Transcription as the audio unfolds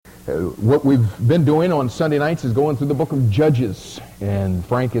What we've been doing on Sunday nights is going through the book of Judges, and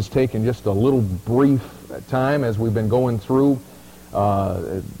Frank has taken just a little brief time as we've been going through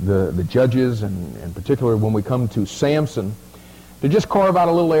the Judges, and particularly when we come to Samson, to just carve out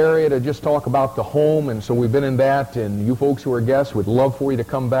a little area to just talk about the home. And so we've been in that, and you folks who are guests, we'd love for you to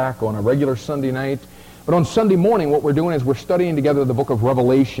come back on a regular Sunday night. But on Sunday morning, what we're doing is we're studying together the book of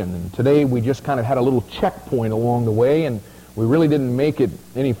Revelation, and today we just kind of had a little checkpoint along the way, and we really didn't make it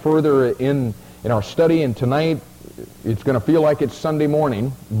any further in our study. And tonight it's going to feel like it's Sunday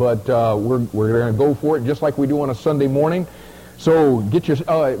morning, but we're going to go for it just like we do on a Sunday morning. So get your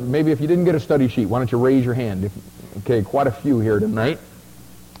maybe if you didn't get a study sheet, why don't you raise your hand? Okay, quite a few here tonight.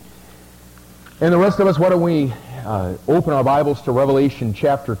 And the rest of us, why don't we open our Bibles to Revelation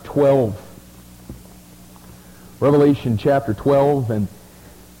chapter 12. Revelation chapter 12, and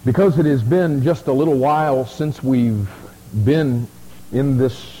because it has been just a little while since we've been in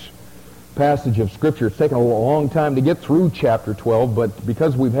this passage of Scripture, it's taken a long time to get through chapter 12, but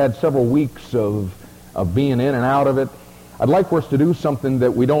because we've had several weeks of being in and out of it, I'd like for us to do something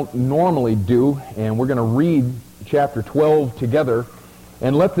that we don't normally do, and we're going to read chapter 12 together,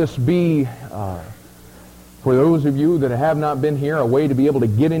 and let this be, for those of you that have not been here, a way to be able to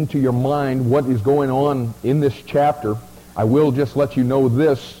get into your mind what is going on in this chapter. I will just let you know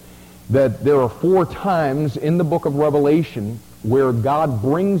this, that there are 4 times in the book of Revelation where God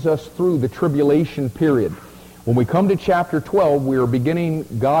brings us through the tribulation period. When we come to chapter 12, we are beginning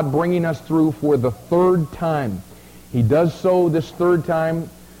God bringing us through for the 3rd time. He does so this 3rd time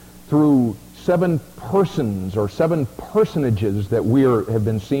through 7 persons or 7 personages that we have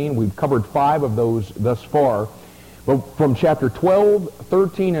been seeing. We've covered 5 of those thus far. But from chapter 12,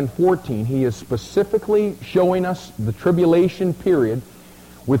 13, and 14, he is specifically showing us the tribulation period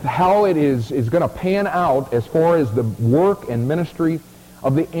with how it is going to pan out as far as the work and ministry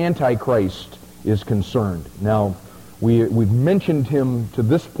of the Antichrist is concerned. Now, we've mentioned him to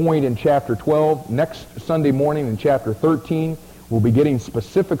this point in chapter 12. Next Sunday morning in chapter 13, we'll be getting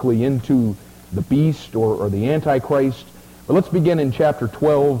specifically into the beast or the Antichrist. But let's begin in chapter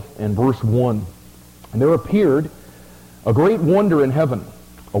 12 and verse 1. And there appeared a great wonder in heaven,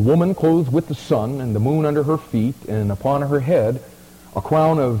 a woman clothed with the sun and the moon under her feet, and upon her head a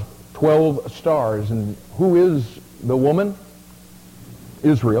crown of 12 stars. And who is the woman?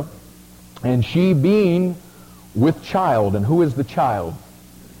 Israel. And she being with child. And who is the child?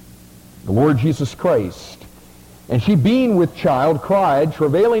 The Lord Jesus Christ. And she being with child cried,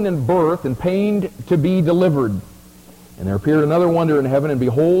 travailing in birth, and pained to be delivered. And there appeared another wonder in heaven, and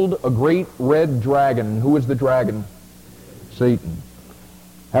behold, a great red dragon. And who is the dragon? Satan.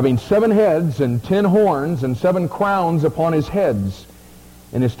 Having 7 heads and 10 horns, and 7 crowns upon his heads.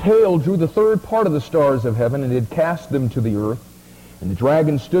 And his tail drew the 3rd part of the stars of heaven, and did cast them to the earth. And the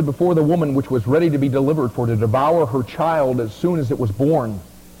dragon stood before the woman which was ready to be delivered, for to devour her child as soon as it was born.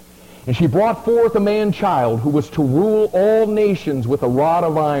 And she brought forth a man-child, who was to rule all nations with a rod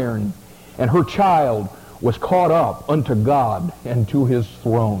of iron. And her child was caught up unto God and to his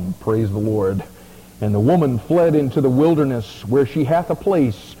throne. Praise the Lord. And the woman fled into the wilderness, where she hath a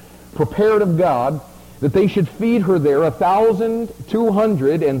place prepared of God, that they should feed her there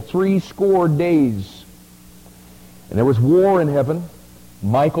 1,260 days. And there was war in heaven.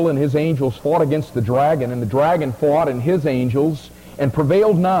 Michael and his angels fought against the dragon, and the dragon fought and his angels, and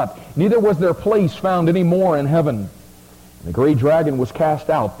prevailed not, neither was their place found any more in heaven. And the great dragon was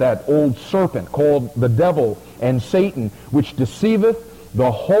cast out, that old serpent called the devil and Satan, which deceiveth the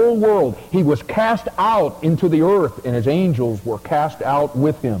whole world. He was cast out into the earth, and his angels were cast out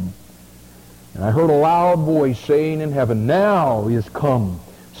with him. And I heard a loud voice saying in heaven, Now is come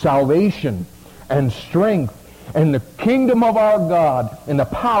salvation and strength and the kingdom of our God and the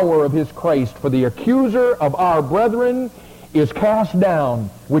power of his Christ. For the accuser of our brethren is cast down,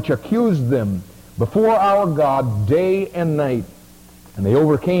 which accused them before our God day and night. And they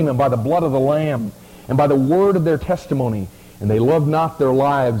overcame him by the blood of the Lamb and by the word of their testimony, and they loved not their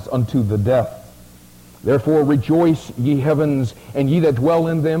lives unto the death. Therefore rejoice, ye heavens, and ye that dwell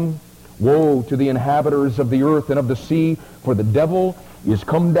in them. Woe to the inhabitants of the earth and of the sea, for the devil is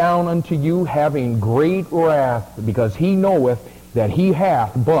come down unto you, having great wrath, because he knoweth that he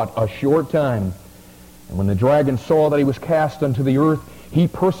hath but a short time. And when the dragon saw that he was cast unto the earth, he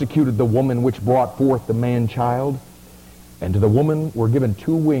persecuted the woman which brought forth the man-child. And to the woman were given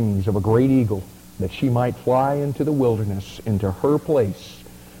 2 wings of a great eagle, that she might fly into the wilderness, into her place,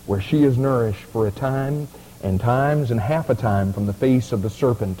 where she is nourished for a time, and times, and half a time from the face of the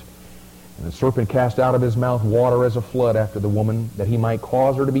serpent. And the serpent cast out of his mouth water as a flood after the woman, that he might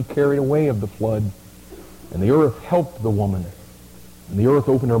cause her to be carried away of the flood. And the earth helped the woman. And the earth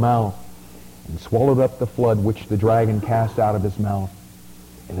opened her mouth and swallowed up the flood which the dragon cast out of his mouth.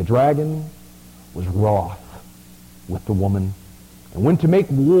 And the dragon was wroth with the woman, and went to make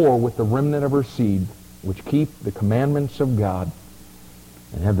war with the remnant of her seed, which keep the commandments of God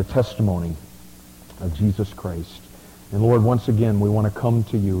and have the testimony of Jesus Christ. And Lord, once again, we want to come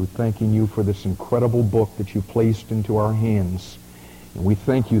to you, thanking you for this incredible book that you placed into our hands. And we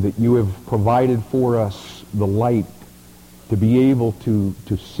thank you that you have provided for us the light to be able to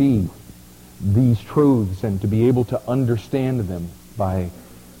see these truths and to be able to understand them by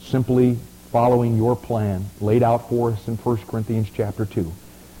simply following your plan laid out for us in 1 Corinthians chapter 2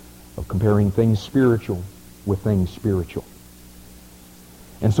 of comparing things spiritual with things spiritual.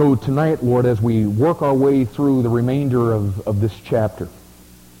 And so tonight, Lord, as we work our way through the remainder of this chapter,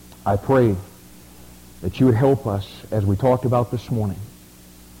 I pray that you would help us, as we talked about this morning,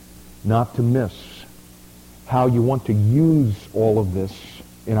 not to miss how you want to use all of this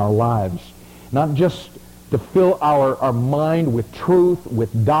in our lives. Not just to fill our mind with truth,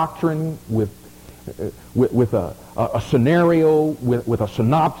 with doctrine, with a scenario, with a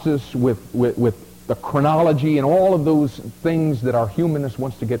synopsis, with the chronology, and all of those things that our humanness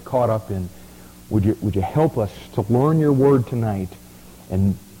wants to get caught up in. Would you help us to learn your word tonight,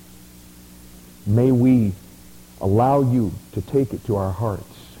 and may we allow you to take it to our hearts,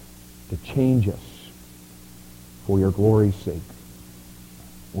 to change us for your glory's sake.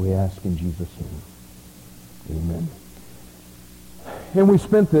 We ask in Jesus' name. Amen. And we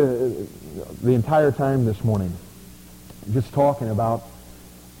spent the entire time this morning just talking about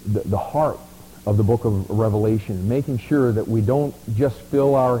the heart of the book of Revelation, making sure that we don't just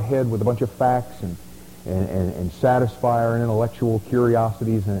fill our head with a bunch of facts and satisfy our intellectual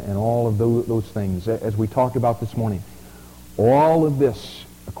curiosities and all of those things. As we talked about this morning, all of this,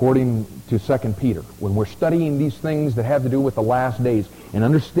 according to 2 Peter, when we're studying these things that have to do with the last days and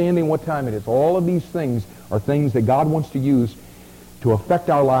understanding what time it is, all of these things are things that God wants to use to affect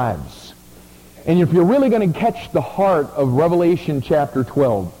our lives. And if you're really going to catch the heart of Revelation chapter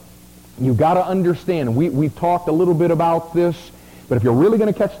 12, you've got to understand, and we've talked a little bit about this, but if you're really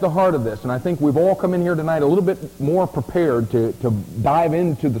going to catch the heart of this, and I think we've all come in here tonight a little bit more prepared to dive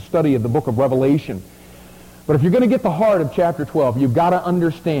into the study of the book of Revelation. But if you're going to get the heart of chapter 12, you've got to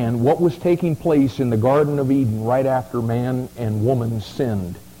understand what was taking place in the Garden of Eden right after man and woman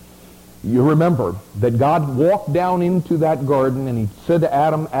sinned. You remember that God walked down into that garden and he said to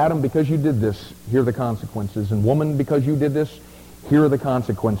Adam, Adam, because you did this, here are the consequences. And woman, because you did this, here are the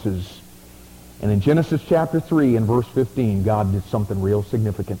consequences. And in Genesis chapter 3 and verse 15, God did something real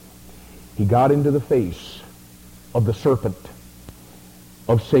significant. He got into the face of the serpent,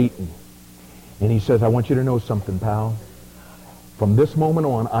 of Satan. And he says, I want you to know something, pal. From this moment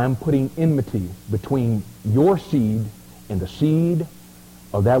on, I'm putting enmity between your seed and the seed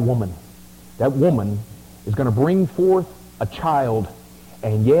of that woman. That woman is going to bring forth a child.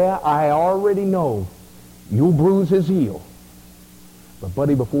 And yeah, I already know you'll bruise his heel. But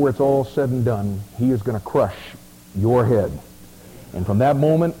buddy, before it's all said and done, he is going to crush your head. And from that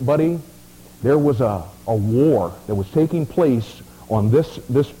moment, buddy, there was a war that was taking place on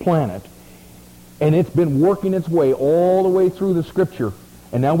this planet. And it's been working its way all the way through the Scripture.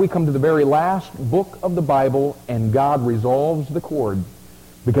 And now we come to the very last book of the Bible, and God resolves the chord.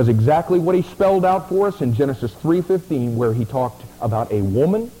 Because exactly what he spelled out for us in Genesis 3:15, where he talked about a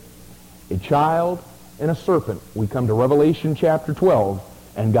woman, a child, and a serpent, we come to Revelation chapter 12,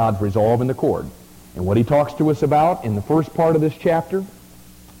 and God's resolving the chord. And what he talks to us about in the first part of this chapter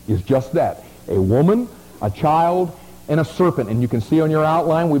is just that. A woman, a child, and a serpent. And you can see on your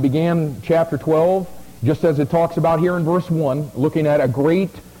outline, we began chapter 12, just as it talks about here in verse 1, looking at a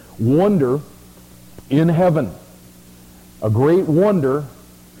great wonder in heaven. A great wonder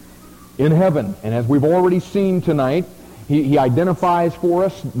in heaven. And as we've already seen tonight, he identifies for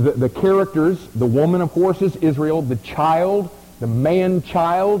us the characters. The woman, of course, is Israel. The child, the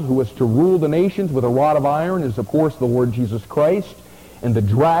man-child who is to rule the nations with a rod of iron is, of course, the Lord Jesus Christ. And the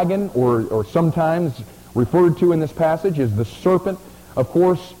dragon, or sometimes referred to in this passage as the serpent, of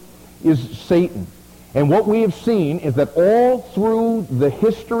course, is Satan. And what we have seen is that all through the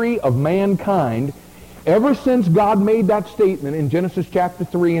history of mankind, ever since God made that statement in Genesis chapter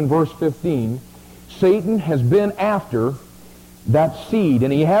 3 and verse 15, Satan has been after that seed.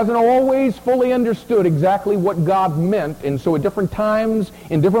 And he hasn't always fully understood exactly what God meant. And so at different times,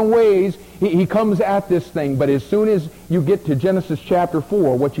 in different ways, he comes at this thing. But as soon as you get to Genesis chapter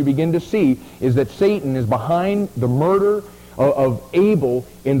 4, what you begin to see is that Satan is behind the murder of Abel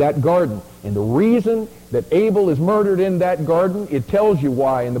in that garden. And the reason that Abel is murdered in that garden, it tells you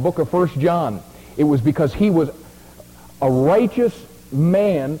why in the book of 1 John. It was because he was a righteous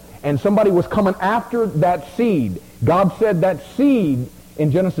man, and somebody was coming after that seed. God said that seed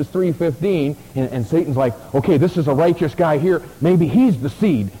in Genesis 3:15, and Satan's like, okay, this is a righteous guy here. Maybe he's the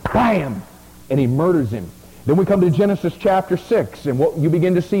seed. Bam! And he murders him. Then we come to Genesis chapter 6, and what you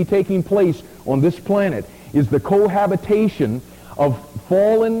begin to see taking place on this planet is the cohabitation of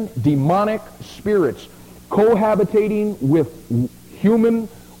fallen demonic spirits cohabitating with human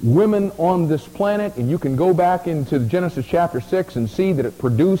women on this planet. And you can go back into Genesis chapter 6 and see that it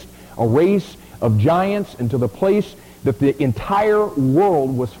produced a race of giants, into the place that the entire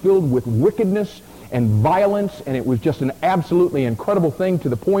world was filled with wickedness and violence, and it was just an absolutely incredible thing, to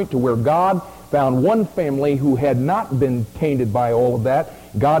the point to where God found one family who had not been tainted by all of that.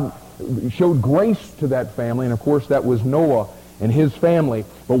 God showed grace to that family, and of course that was Noah and his family.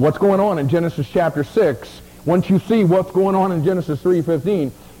 But what's going on in Genesis chapter 6, once you see what's going on in Genesis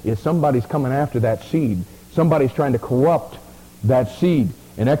 3:15, is somebody's coming after that seed. Somebody's trying to corrupt that seed.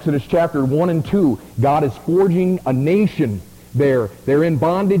 In Exodus chapter 1 and 2, God is forging a nation there. They're in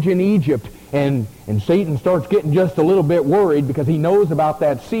bondage in Egypt, and Satan starts getting just a little bit worried because he knows about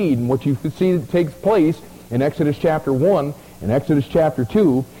that seed. And what you see that takes place in Exodus chapter 1 and Exodus chapter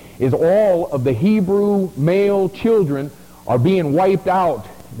 2 is all of the Hebrew male children are being wiped out.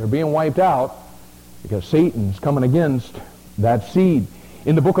 They're being wiped out because Satan's coming against that seed.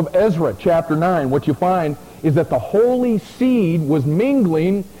 In the book of Ezra, chapter 9, what you find is that the holy seed was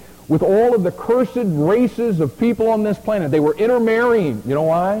mingling with all of the cursed races of people on this planet. They were intermarrying. You know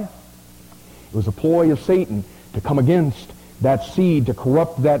why? It was a ploy of Satan to come against that seed, to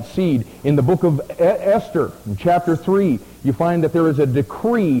corrupt that seed. In the book of Esther, in chapter 3, you find that there is a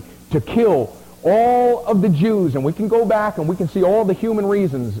decree to kill all of the Jews. And we can go back and we can see all the human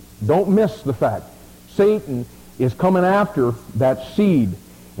reasons. Don't miss the fact. Satan is coming after that seed.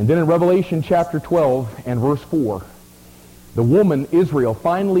 And then in Revelation chapter 12 and verse 4, the woman, Israel,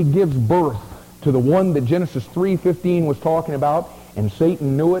 finally gives birth to the one that Genesis 3:15 was talking about, and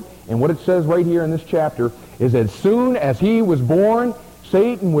Satan knew it. And what it says right here in this chapter is, as soon as he was born,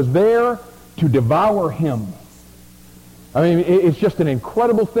 Satan was there to devour him. I mean, it's just an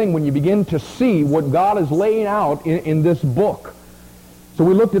incredible thing when you begin to see what God is laying out in this book. So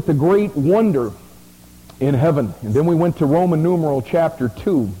we looked at the great wonder in heaven, and then we went to Roman numeral chapter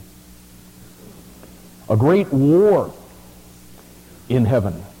 2. A great war in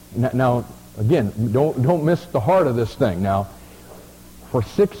heaven. Now again, don't miss the heart of this thing. Now, for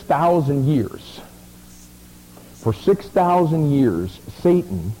 6,000 years,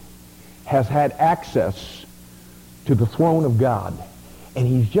 Satan has had access to the throne of God. And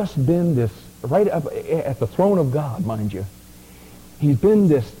he's just been this, right up at the throne of God, mind you, he's been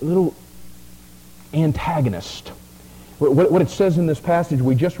this little antagonist. What it says in this passage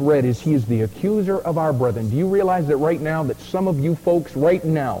we just read is, he is the accuser of our brethren. Do you realize that right now, that some of you folks right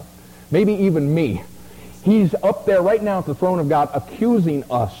now, maybe even me, he's up there right now at the throne of God accusing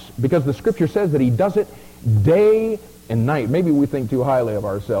us, because the scripture says that he does it day and night. Maybe we think too highly of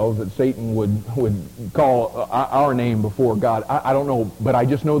ourselves that Satan would call our name before God. I don't know, but I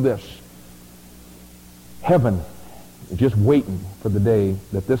just know this. Heaven is just waiting for the day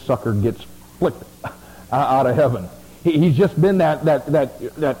that this sucker gets flicked out of heaven. He's just been that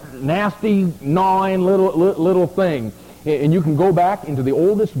nasty, gnawing little thing. And you can go back into the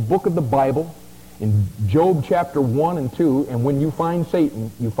oldest book of the Bible, in Job chapter 1 and 2, and when you find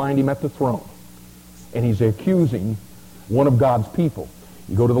Satan, you find him at the throne. And he's accusing one of God's people.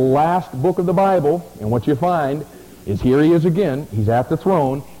 You go to the last book of the Bible, and what you find is, here he is again. He's at the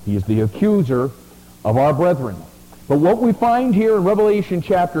throne. He is the accuser of our brethren. But what we find here in Revelation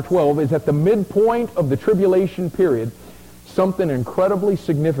chapter 12 is, at the midpoint of the tribulation period, something incredibly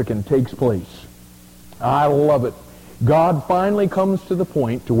significant takes place. I love it. God finally comes to the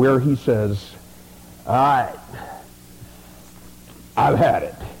point to where he says, all right, I've had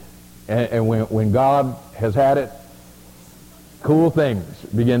it. And when God has had it, cool things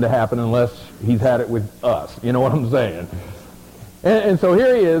begin to happen, unless he's had it with us. You know what I'm saying? And so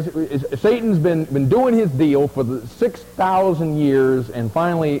here he is. Satan's been doing his deal for the 6,000 years, and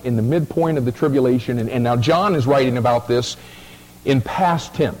finally in the midpoint of the tribulation, and now John is writing about this in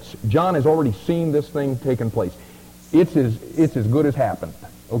past tense. John has already seen this thing taking place. It's as good as happened.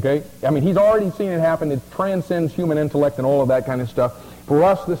 Okay? I mean, he's already seen it happen. It transcends human intellect and all of that kind of stuff. For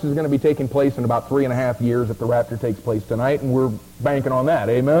us, this is going to be taking place in about 3.5 years if the rapture takes place tonight, and we're banking on that.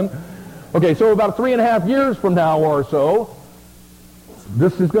 Amen? Okay, so about 3.5 years from now or so,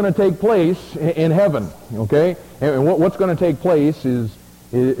 this is going to take place in heaven. Okay? And what's going to take place is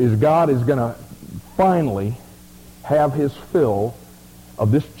God is going to finally have his fill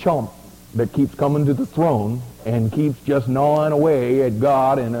of this chump that keeps coming to the throne and keeps just gnawing away at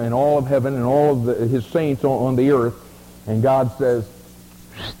God and all of heaven and all of his saints on the earth. And God says,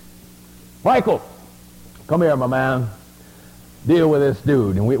 Michael, come here, my man. Deal with this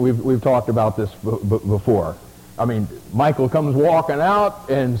dude. And we've talked about this before. I mean, Michael comes walking out,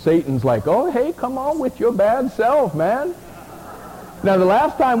 and Satan's like, oh, hey, come on with your bad self, man. Now, the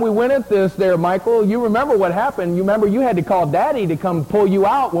last time we went at this there, Michael, you remember what happened. You remember you had to call Daddy to come pull you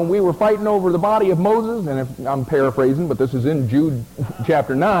out when we were fighting over the body of Moses. And if, I'm paraphrasing, but this is in Jude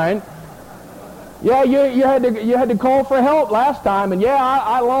chapter 9. Yeah, you had to call for help last time. And yeah,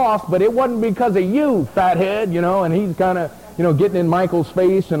 I lost, but it wasn't because of you, fathead, you know. And he's kind of, you know, getting in Michael's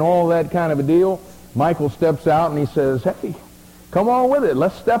face and all that kind of a deal. Michael steps out and he says, hey, come on with it.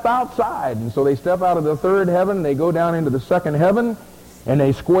 Let's step outside. And so they step out of the third heaven. They go down into the second heaven. And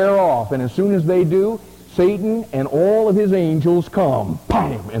they square off, and as soon as they do, Satan and all of his angels come,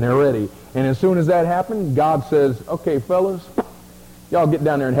 bam, and they're ready. And as soon as that happens, God says, okay, fellas, y'all get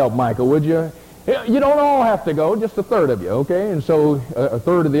down there and help Michael, would you? You don't all have to go, just a third of you, okay? And so a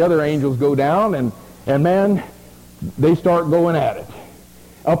third of the other angels go down, and man, they start going at it.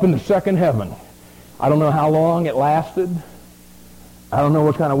 Up in the second heaven. I don't know how long it lasted. I don't know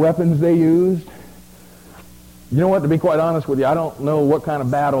what kind of weapons they used. You know what, to be quite honest with you, I don't know what kind of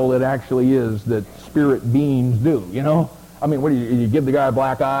battle it actually is that spirit beings do, you know? I mean, what do you give the guy a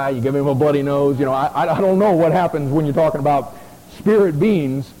black eye, you give him a bloody nose, you know? I don't know what happens when you're talking about spirit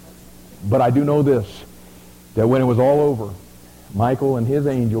beings, but I do know this, that when it was all over, Michael and his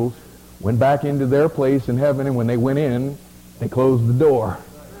angels went back into their place in heaven, and when they went in, they closed the door.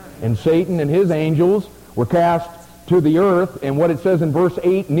 And Satan and his angels were cast to the earth, and what it says in verse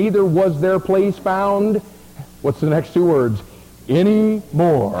 8, neither was their place found. What's the next two words? Any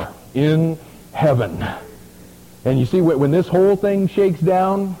more in heaven. And you see, when this whole thing shakes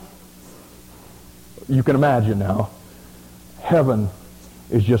down, you can imagine now, heaven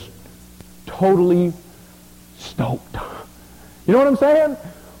is just totally stoked. You know what I'm saying?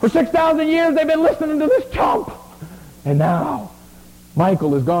 For 6,000 years they've been listening to this chump. And now,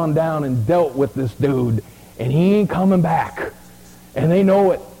 Michael has gone down and dealt with this dude, and he ain't coming back. And they know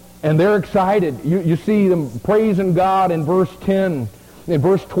it. And they're excited. You see them praising God in verse 10. In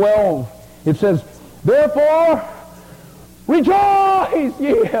verse 12, it says, therefore, rejoice,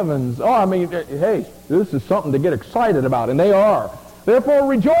 ye heavens. Oh, I mean, hey, this is something to get excited about, and they are. Therefore,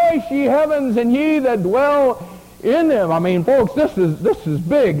 rejoice, ye heavens, and ye that dwell in them. I mean, folks, this is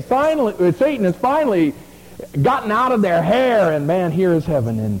big. Finally, Satan has finally gotten out of their hair, and man, here is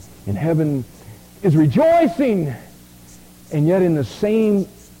heaven, and heaven is rejoicing. And yet in the same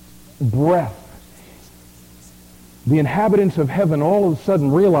breath, the inhabitants of heaven all of a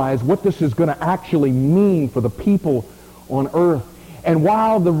sudden realize what this is going to actually mean for the people on earth. And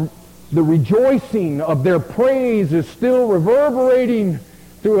while the rejoicing of their praise is still reverberating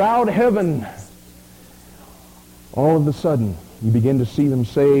throughout heaven, all of a sudden you begin to see them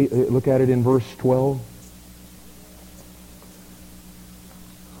say, look at it in verse 12,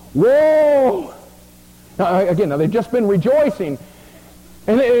 woe! Now they've just been rejoicing,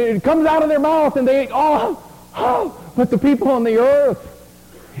 and it comes out of their mouth, and they, but the people on the earth,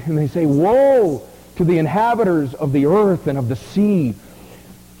 and they say, woe to the inhabitants of the earth and of the sea,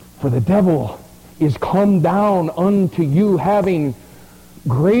 for the devil is come down unto you, having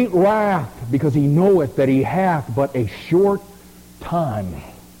great wrath, because he knoweth that he hath but a short time.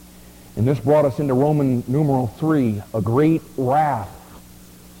 And this brought us into Roman numeral 3, a great wrath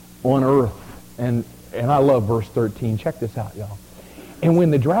on earth. And I love verse 13. Check this out, y'all. And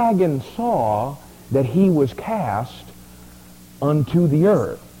when the dragon saw that he was cast unto the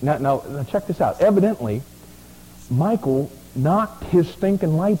earth. Now check this out. Evidently, Michael knocked his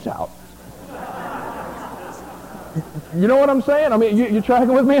stinking lights out. You know what I'm saying? I mean, you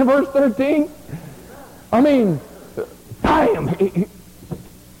tracking with me in verse 13? I mean, bam! He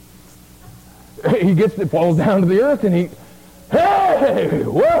falls down to the earth, and hey,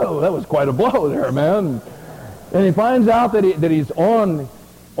 whoa, that was quite a blow there, man. And he finds out that he's on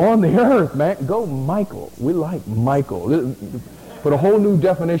the earth, man. Go Michael. We like Michael. Put a whole new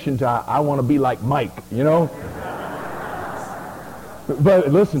definition to I want to be like Mike, you know? But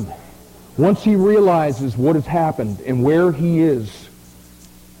listen, once he realizes what has happened and where he is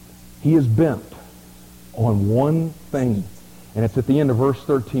bent on one thing. And it's at the end of verse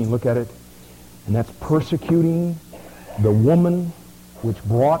 13. Look at it. And that's persecuting the woman which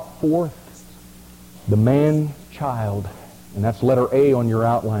brought forth the man-child. And that's letter A on your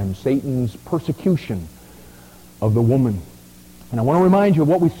outline. Satan's persecution of the woman. And I want to remind you of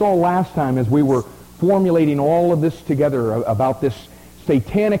what we saw last time as we were formulating all of this together about this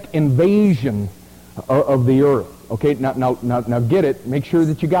satanic invasion of the earth. Okay, now get it. Make sure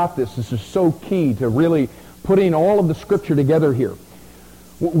that you got this. This is so key to really putting all of the Scripture together here.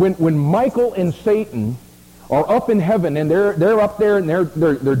 When Michael and Satan are up in heaven and they're up there and they're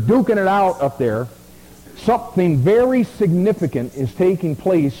duking it out up there, something very significant is taking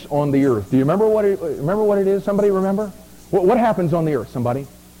place on the earth. Do you remember what it is? Somebody remember? What happens on the earth? Somebody?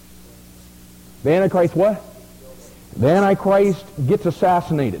 The Antichrist what? The Antichrist gets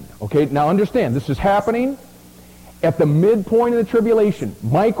assassinated. Okay, now understand, this is happening at the midpoint of the tribulation.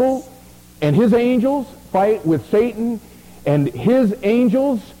 Michael and his angels fight with Satan and his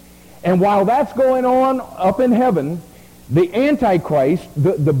angels, and while that's going on up in heaven, the Antichrist,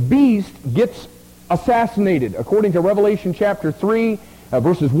 the beast, gets assassinated. According to Revelation chapter 3,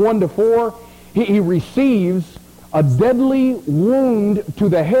 verses 1 to 4, he receives a deadly wound to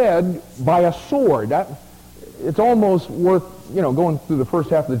the head by a sword. It's almost worth, going through the first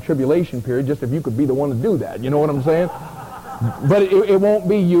half of the tribulation period just if you could be the one to do that. You know what I'm saying? But it won't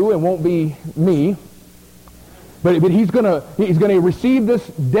be you. It won't be me. But he's going to receive this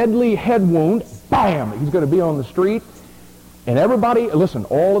deadly head wound. Bam! He's going to be on the street. And everybody, listen,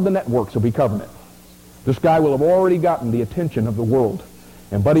 all of the networks will be covering it. This guy will have already gotten the attention of the world.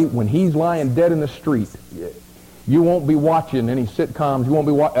 And buddy, when he's lying dead in the street, you won't be watching any sitcoms. You won't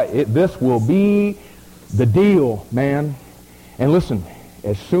be this will be the deal, man. And listen,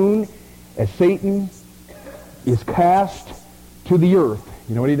 as soon as Satan is cast to the earth,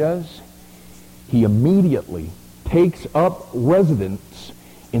 you know what he does? He immediately takes up residence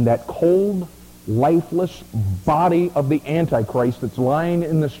in that cold, lifeless body of the Antichrist that's lying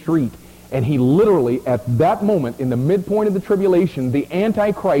in the street. And he literally, at that moment, in the midpoint of the tribulation, the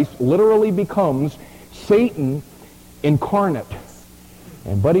Antichrist literally becomes Satan incarnate.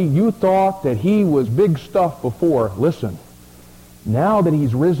 And buddy, you thought that he was big stuff before. Listen, now that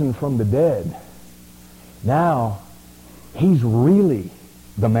he's risen from the dead, now he's really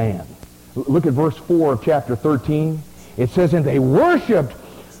the man. Look at verse 4 of chapter 13. It says, and they worshipped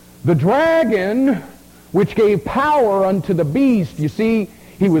the dragon, which gave power unto the beast. You see,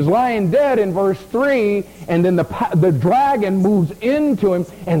 he was lying dead in verse 3, and then the dragon moves into him,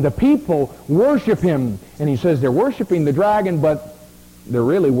 and the people worship him. And he says they're worshiping the dragon, but they're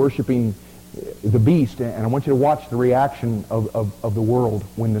really worshiping the beast. And I want you to watch the reaction of the world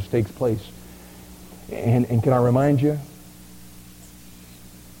when this takes place. And can I remind you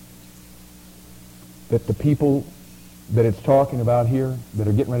that the people that it's talking about here that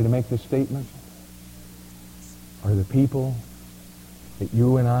are getting ready to make this statement are the people that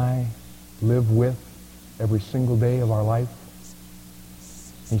you and I live with every single day of our life.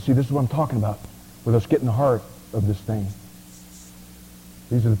 And you see, this is what I'm talking about with us getting the heart of this thing.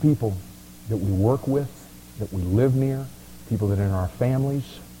 These are the people that we work with, that we live near, people that are in our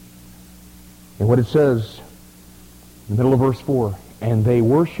families. And what it says in the middle of verse 4, and they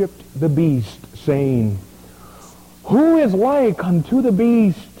worshipped the beast, saying, who is like unto the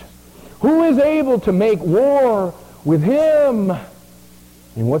beast? Who is able to make war with him?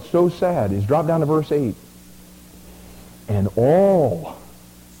 And what's so sad is drop down to verse 8. And all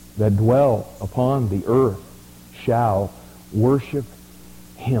that dwell upon the earth shall worship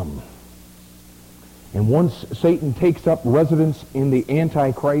him. And once Satan takes up residence in the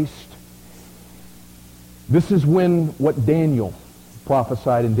Antichrist, this is when what Daniel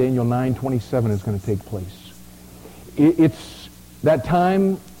prophesied in Daniel 9:27 is going to take place. It's that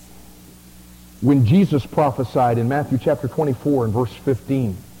time when Jesus prophesied in Matthew chapter 24 and verse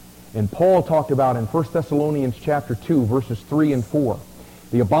 15. And Paul talked about in 1 Thessalonians chapter 2, verses 3 and 4.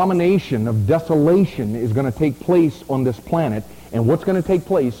 The abomination of desolation is going to take place on this planet. And what's going to take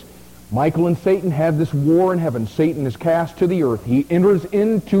place? Michael and Satan have this war in heaven. Satan is cast to the earth. He enters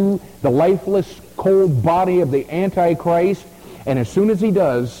into the lifeless, cold body of the Antichrist. And as soon as he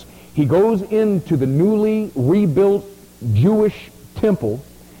does, he goes into the newly rebuilt Jewish temple,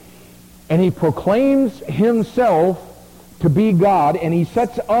 and he proclaims himself to be God, and he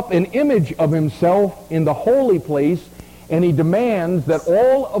sets up an image of himself in the holy place, and he demands that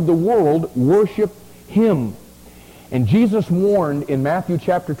all of the world worship him. And Jesus warned in Matthew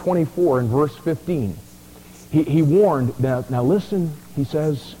chapter 24 and verse 15. He warned, now listen, he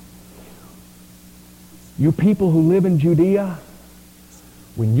says, you people who live in Judea,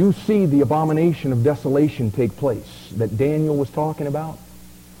 when you see the abomination of desolation take place that Daniel was talking about,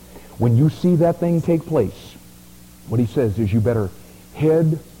 when you see that thing take place, what he says is you better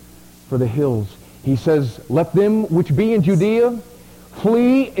head for the hills. He says, let them which be in Judea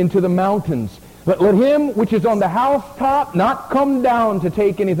flee into the mountains. Let him which is on the housetop not come down to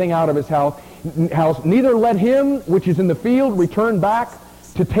take anything out of his house. house, neither let him which is in the field return back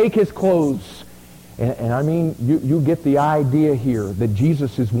to take his clothes. And I mean, you get the idea here that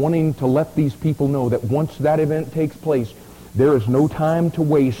Jesus is wanting to let these people know that once that event takes place, there is no time to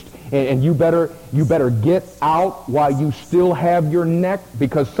waste. And you better get out while you still have your neck,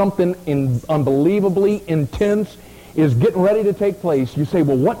 because something unbelievably intense is getting ready to take place. You say,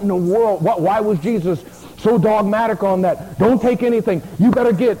 well, what in the world? Why was Jesus so dogmatic on that? Don't take anything. You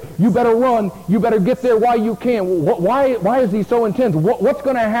better run. You better get there while you can. Why is he so intense? What's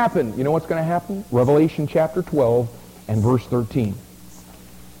going to happen? You know what's going to happen? Revelation chapter 12 and verse 13.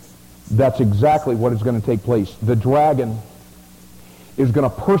 That's exactly what is going to take place. The dragon is going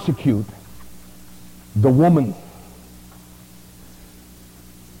to persecute the woman.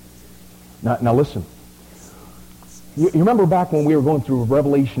 Now listen. You remember back when we were going through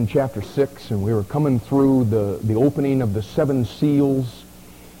Revelation chapter 6 and we were coming through the opening of the seven seals,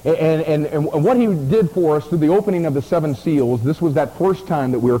 and what he did for us through the opening of the seven seals, this was that first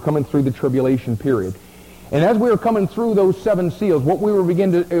time that we were coming through the tribulation period. And as we were coming through those seven seals, what we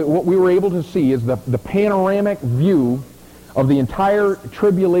were able to see is the panoramic view of the entire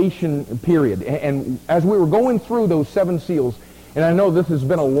tribulation period. And as we were going through those seven seals, and I know this has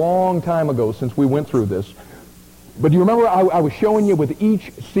been a long time ago since we went through this, but do you remember I was showing you with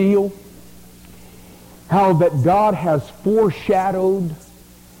each seal how that God has foreshadowed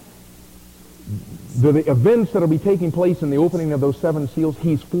the events that will be taking place in the opening of those seven seals?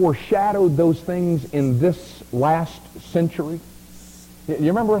 He's foreshadowed those things in this last century. You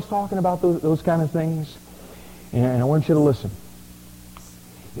remember us talking about those kind of things? And I want you to listen.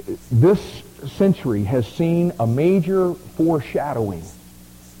 This century has seen a major foreshadowing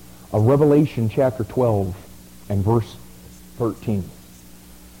of Revelation chapter 12 and verse 13.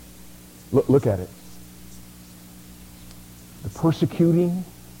 Look at it. The persecuting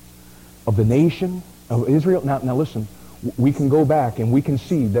of the nation of Israel. Now listen, we can go back and we can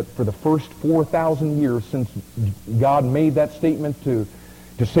see that for the first 4,000 years since God made that statement to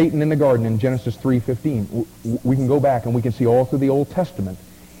Satan in the garden in Genesis 3:15, we can go back and we can see all through the Old Testament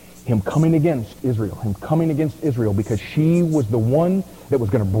him coming against Israel, because she was the one that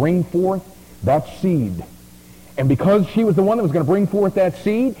was going to bring forth that seed. And because she was the one that was going to bring forth that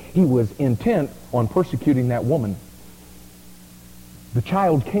seed, he was intent on persecuting that woman. The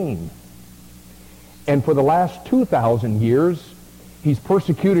child came. And for the last 2,000 years, he's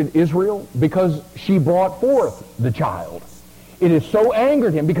persecuted Israel because she brought forth the child. It has so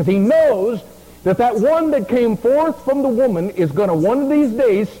angered him because he knows that one that came forth from the woman is going to one of these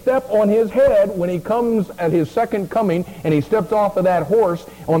days step on his head when he comes at his second coming, and he steps off of that horse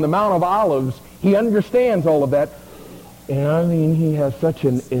on the Mount of Olives. He understands all of that. And I mean, he has such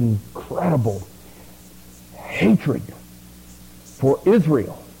an incredible hatred for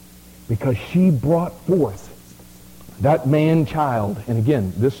Israel because she brought forth that man-child. And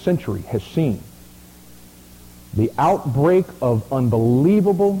again, this century has seen the outbreak of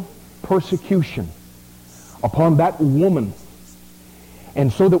unbelievable persecution upon that woman.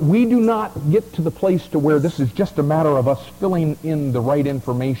 And so that we do not get to the place to where this is just a matter of us filling in the right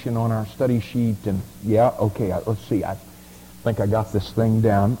information on our study sheet and, yeah, okay, let's see, I think I got this thing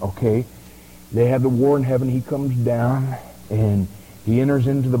down, okay. They have the war in heaven, he comes down, and he enters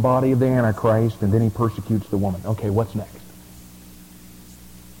into the body of the Antichrist, and then he persecutes the woman. Okay, what's next?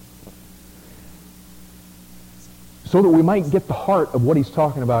 So that we might get the heart of what he's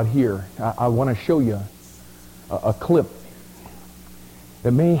talking about here, I want to show you a clip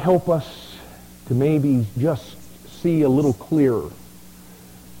that may help us to maybe just see a little clearer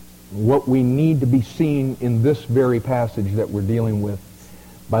what we need to be seeing in this very passage that we're dealing with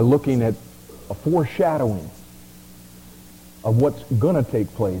by looking at a foreshadowing of what's going to take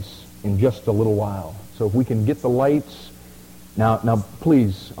place in just a little while. So if we can get the lights, now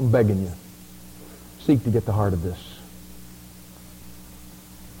please, I'm begging you, seek to get the heart of this.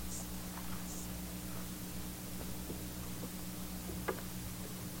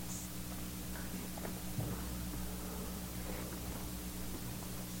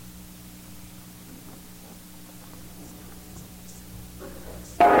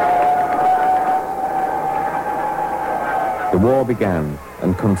 The war began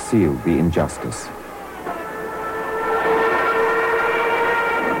and concealed the injustice.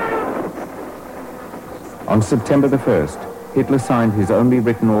 On September the 1st, Hitler signed his only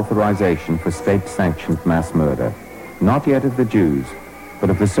written authorization for state-sanctioned mass murder, not yet of the Jews, but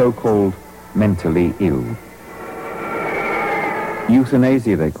of the so-called mentally ill.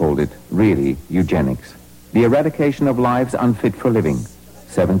 Euthanasia, they called it, really eugenics. The eradication of lives unfit for living.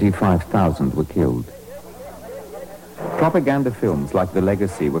 75,000 were killed. Propaganda films like The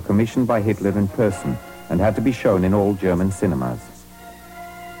Legacy were commissioned by Hitler in person and had to be shown in all German cinemas.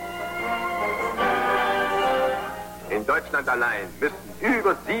 In Deutschland allein müssten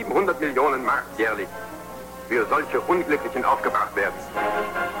über 700 Millionen Mark jährlich für solche Unglücklichen aufgebracht werden.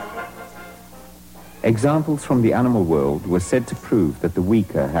 Examples from the animal world were said to prove that the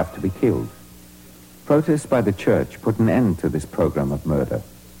weaker have to be killed. Protests by the church put an end to this program of murder.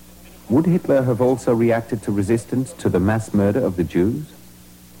 Would Hitler have also reacted to resistance to the mass murder of the Jews?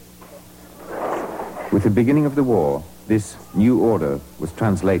 With the beginning of the war, this new order was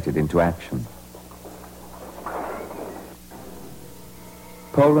translated into action.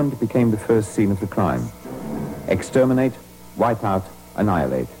 Poland became the first scene of the crime. Exterminate, wipe out,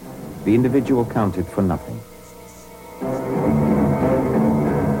 annihilate. The individual counted for nothing.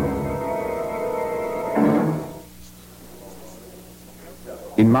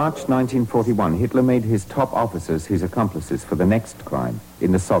 In March 1941, Hitler made his top officers his accomplices for the next crime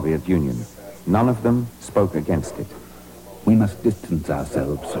in the Soviet Union. None of them spoke against it. We must distance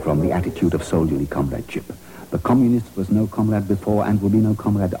ourselves from the attitude of soldierly comradeship. The communist was no comrade before and will be no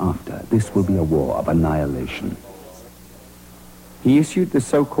comrade after. This will be a war of annihilation. He issued the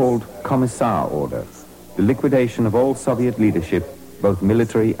so-called Commissar Order, the liquidation of all Soviet leadership, both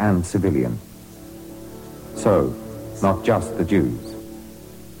military and civilian. So, not just the Jews.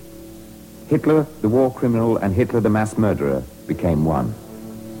 Hitler, the war criminal, and Hitler, the mass murderer, became one.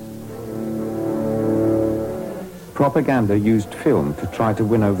 Propaganda used film to try to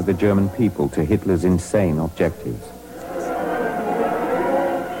win over the German people to Hitler's insane objectives.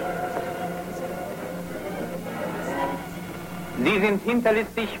 Sie sind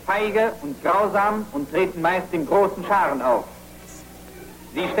hinterlistig, feige und grausam und treten meist in großen Scharen auf.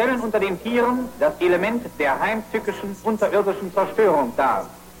 Sie stellen unter den Tieren das Element der heimtückischen, unterirdischen Zerstörung dar.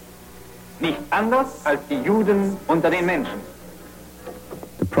 Nicht anders als die Juden unter den Menschen.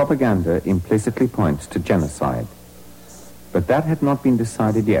 The propaganda implicitly points to genocide. But that had not been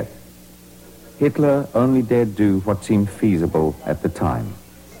decided yet. Hitler only dared do what seemed feasible at the time.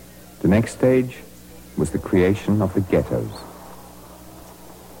 The next stage was the creation of the ghettos.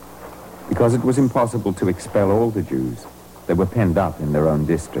 Because it was impossible to expel all the Jews, they were penned up in their own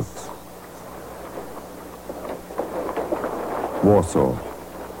districts. Warsaw.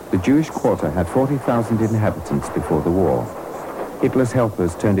 The Jewish quarter had 40,000 inhabitants before the war. Hitler's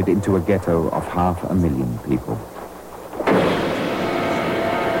helpers turned it into a ghetto of 500,000 people.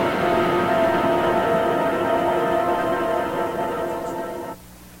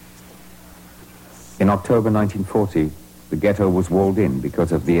 In October 1940, the ghetto was walled in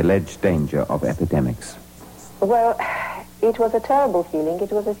because of the alleged danger of epidemics. Well, it was a terrible feeling.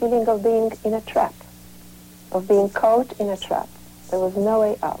 It was a feeling of being in a trap, of being caught in a trap. There was no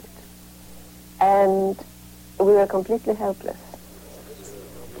way out. And we were completely helpless.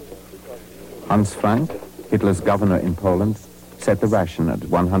 Hans Frank, Hitler's governor in Poland, set the ration at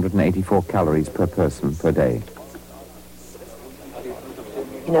 184 calories per person per day.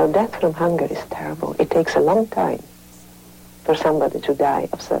 You know, death from hunger is terrible. It takes a long time for somebody to die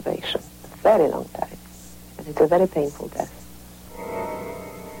of starvation. A very long time. And it's a very painful death.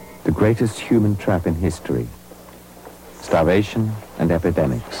 The greatest human trap in history. Starvation and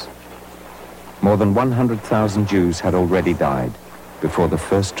epidemics. More than 100,000 Jews had already died before the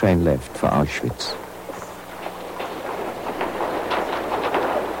first train left for Auschwitz.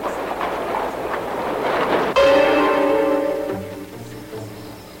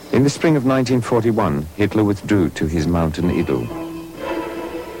 In the spring of 1941, Hitler withdrew to his mountain idyll.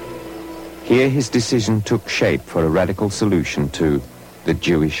 Here his decision took shape for a radical solution to the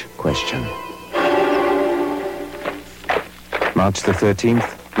Jewish question. March the 13th,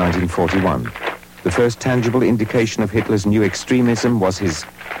 1941. The first tangible indication of Hitler's new extremism was his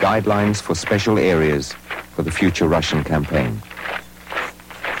guidelines for special areas for the future Russian campaign.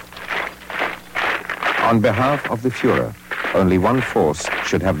 On behalf of the Führer, only one force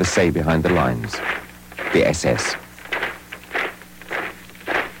should have the say behind the lines, the SS.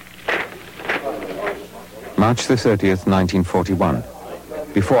 March the 30th, 1941.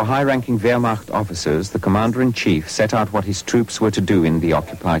 Before high-ranking Wehrmacht officers, the commander-in-chief set out what his troops were to do in the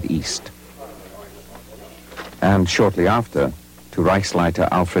occupied East. And shortly after, to Reichsleiter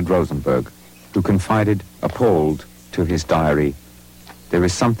Alfred Rosenberg, who confided, appalled, to his diary, "There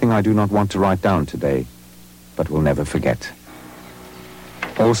is something I do not want to write down today, but will never forget."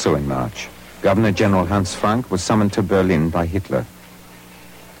 Also in March, Governor General Hans Frank was summoned to Berlin by Hitler.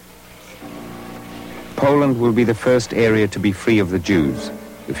 Poland will be the first area to be free of the Jews,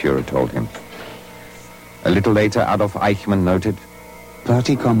 the Führer told him. A little later, Adolf Eichmann noted,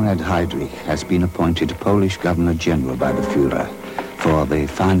 Party Comrade Heydrich has been appointed Polish Governor General by the Führer for the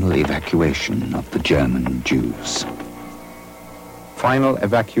final evacuation of the German Jews. Final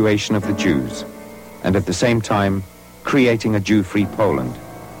evacuation of the Jews, and at the same time, creating a Jew-free Poland.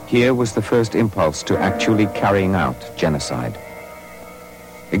 Here was the first impulse to actually carrying out genocide.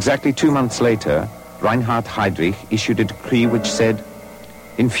 Exactly 2 months later, Reinhard Heydrich issued a decree which said,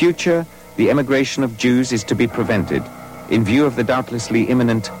 "In future, the emigration of Jews is to be prevented in view of the doubtlessly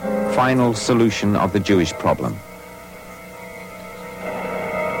imminent final solution of the Jewish problem."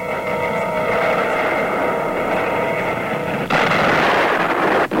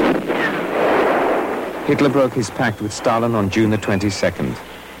 Hitler broke his pact with Stalin on June the 22nd.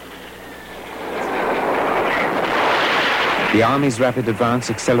 The army's rapid advance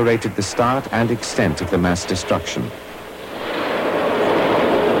accelerated the start and extent of the mass destruction.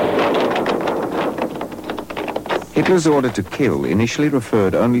 Hitler's order to kill initially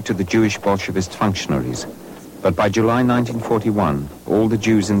referred only to the Jewish Bolshevist functionaries, but by July 1941, all the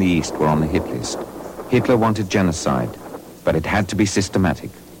Jews in the East were on the hit list. Hitler wanted genocide, but it had to be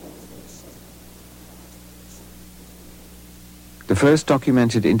systematic. The first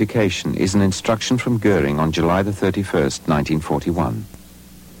documented indication is an instruction from Goering on July the 31st, 1941.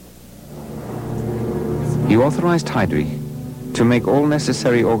 He authorized Heydrich to make all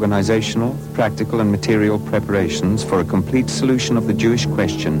necessary organizational, practical and material preparations for a complete solution of the Jewish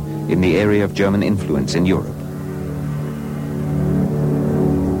question in the area of German influence in Europe.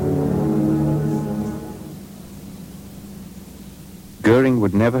 Goering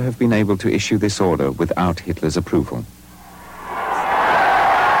would never have been able to issue this order without Hitler's approval.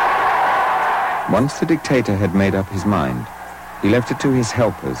 Once the dictator had made up his mind, he left it to his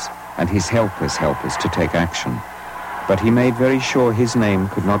helpers and his helpers' helpers to take action. But he made very sure his name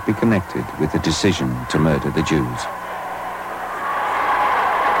could not be connected with the decision to murder the Jews.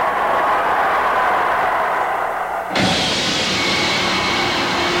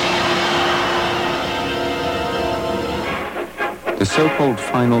 The so-called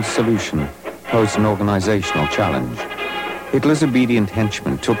final solution posed an organizational challenge. Hitler's obedient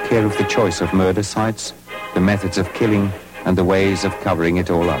henchmen took care of the choice of murder sites, the methods of killing, and the ways of covering it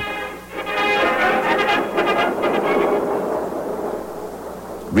all up.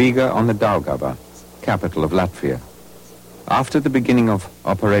 Riga on the Daugava, capital of Latvia. After the beginning of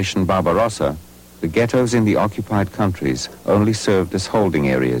Operation Barbarossa, the ghettos in the occupied countries only served as holding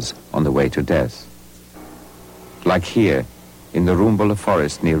areas on the way to death. Like here, in the Rumbula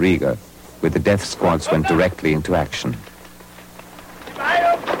forest near Riga, where the death squads went directly into action.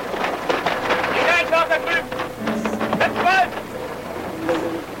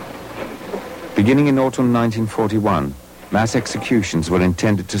 Beginning in autumn 1941, mass executions were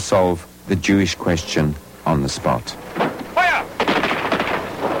intended to solve the Jewish question on the spot. Feuer!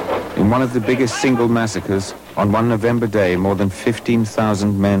 In one of the biggest single massacres, on one November day, more than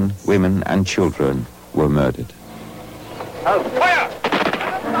 15,000 men, women and children were murdered. Feuer!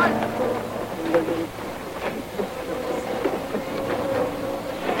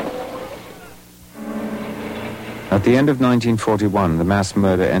 At the end of 1941, the mass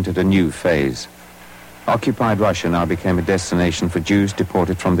murder entered a new phase. Occupied Russia now became a destination for Jews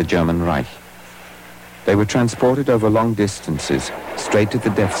deported from the German Reich. They were transported over long distances, straight to the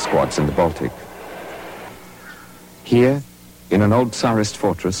death squads in the Baltic. Here, in an old Tsarist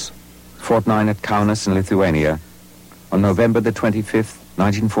fortress, Fort 9 at Kaunas in Lithuania, on November the 25th,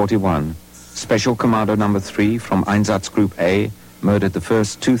 1941, Special Commando No. 3 from Einsatz Group A murdered the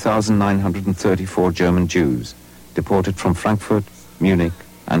first 2,934 German Jews, deported from Frankfurt, Munich,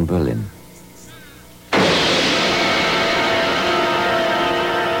 and Berlin.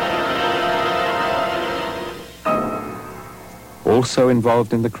 Also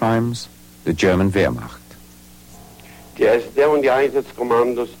involved in the crimes, the German Wehrmacht. The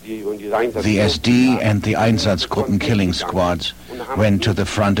SD and the Einsatzgruppen killing squads went to the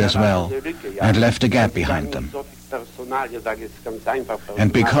front as well and left a gap behind them.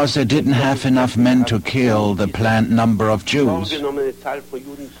 And because they didn't have enough men to kill the planned number of Jews,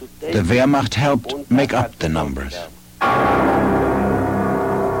 the Wehrmacht helped make up the numbers.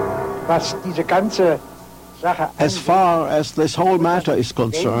 As far as this whole matter is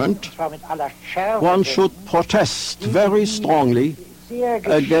concerned, one should protest very strongly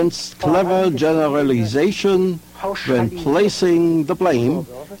against clever generalization when placing the blame,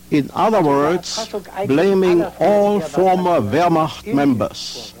 in other words, blaming all former Wehrmacht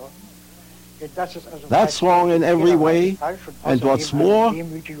members. That's wrong in every way, and what's more,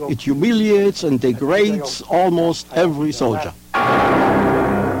 it humiliates and degrades almost every soldier.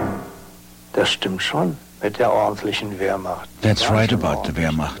 Das stimmt schon. That's right about the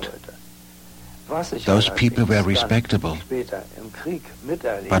Wehrmacht. Those people were respectable.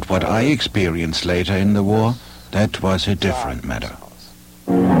 But what I experienced later in the war, that was a different matter.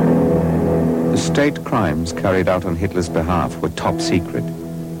 The state crimes carried out on Hitler's behalf were top secret,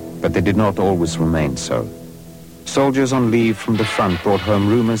 but they did not always remain so. Soldiers on leave from the front brought home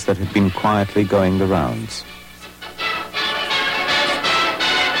rumors that had been quietly going the rounds.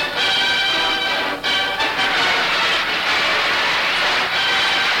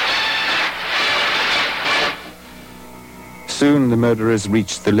 Soon the murderers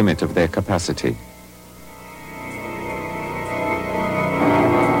reached the limit of their capacity.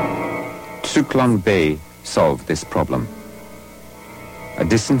 Zyklon B solved this problem. A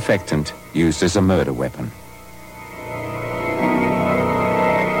disinfectant used as a murder weapon.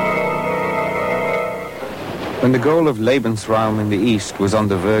 When the goal of Lebensraum in the East was on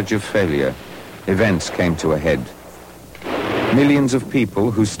the verge of failure, events came to a head. Millions of people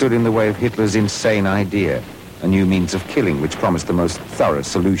who stood in the way of Hitler's insane idea, a new means of killing which promised the most thorough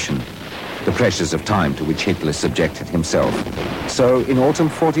solution, the pressures of time to which Hitler subjected himself. So, in autumn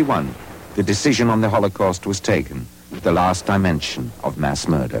 41, the decision on the Holocaust was taken, the last dimension of mass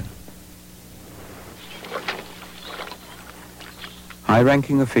murder.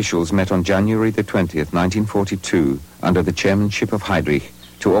 High-ranking officials met on January the 20th, 1942, under the chairmanship of Heydrich,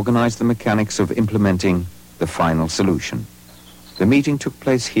 to organize the mechanics of implementing the final solution. The meeting took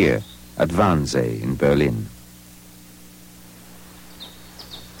place here, at Wannsee in Berlin.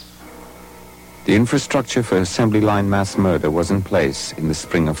 The infrastructure for assembly line mass murder was in place in the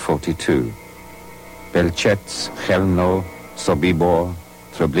spring of 42. Belchets, Chelmno, Sobibor,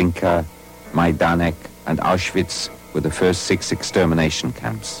 Treblinka, Majdanek, and Auschwitz were the first 6 extermination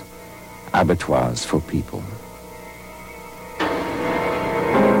camps, abattoirs for people.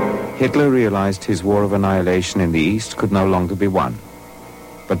 Hitler realized his war of annihilation in the East could no longer be won.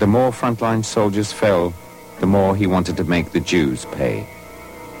 But the more frontline soldiers fell, the more he wanted to make the Jews pay.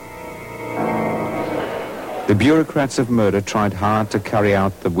 The bureaucrats of murder tried hard to carry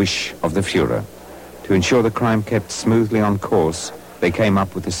out the wish of the Führer. To ensure the crime kept smoothly on course, they came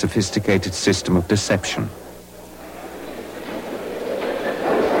up with a sophisticated system of deception.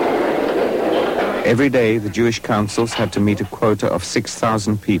 Every day, the Jewish councils had to meet a quota of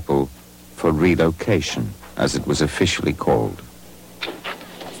 6,000 people for relocation, as it was officially called.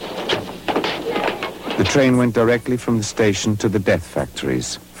 The train went directly from the station to the death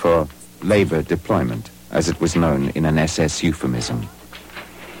factories for labor deployment, as it was known in an SS euphemism.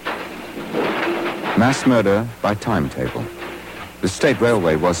 Mass murder by timetable. The state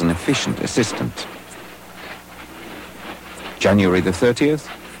railway was an efficient assistant. January the 30th,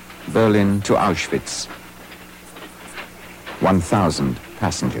 Berlin to Auschwitz. 1,000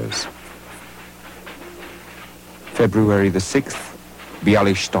 passengers. February the 6th,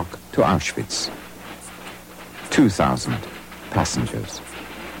 Bialystok to Auschwitz. 2,000 passengers.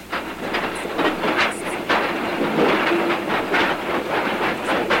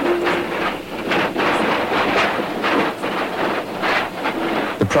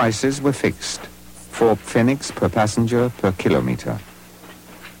 The prices were fixed, 4 pfennigs per passenger per kilometer.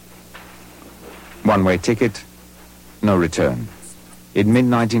 One-way ticket, no return. In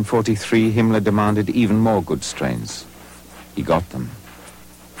mid-1943, Himmler demanded even more goods trains. He got them.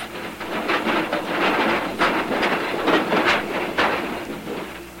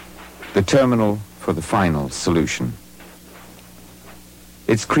 The terminal for the final solution.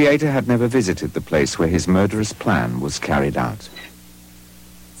 Its creator had never visited the place where his murderous plan was carried out.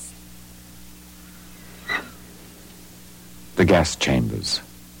 The gas chambers.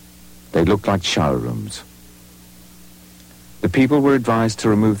 They looked like shower rooms. The people were advised to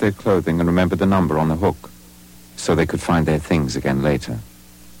remove their clothing and remember the number on the hook, so they could find their things again later.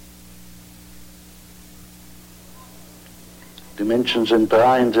 The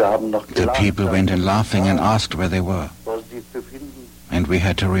people went in laughing and asked where they were, and we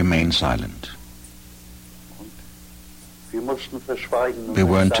had to remain silent. We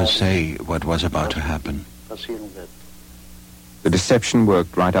weren't to say what was about to happen. The deception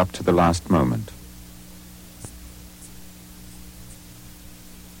worked right up to the last moment.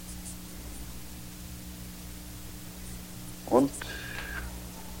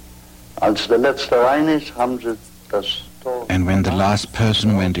 And when the last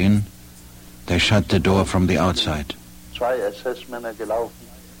person went in, they shut the door from the outside.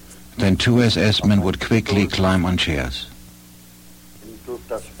 Then 2 SS men would quickly climb on chairs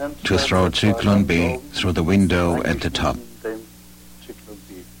to throw Zyklon B through the window at the top.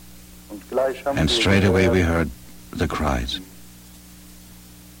 And straight away we heard the cries.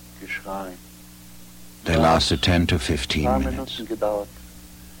 They lasted 10 to 15 minutes. gedauert.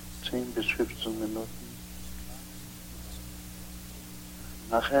 10 bis 15 Minuten.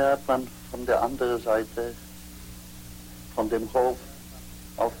 Nachher hat man von der anderen Seite, von dem Hof,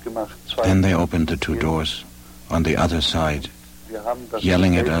 aufgemacht. Then they opened the two doors on the other side,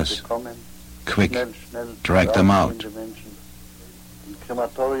 yelling at us, "Quick, drag them out."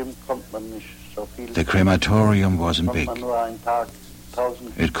 The crematorium wasn't big.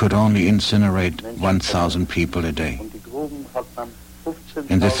 It could only incinerate 1,000 people a day.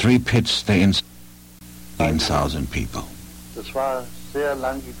 In the 3 pits, they incinerated 1,000 people.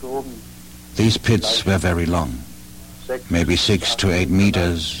 These pits were very long, maybe 6 to 8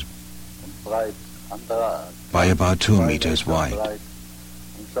 meters by about 2 meters wide.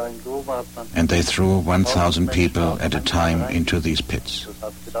 And they threw 1,000 people at a time into these pits.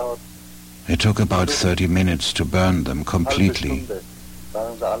 It took about 30 minutes to burn them completely,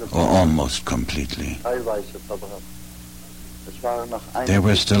 or almost completely. There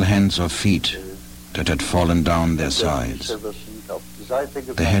were still hands or feet that had fallen down their sides.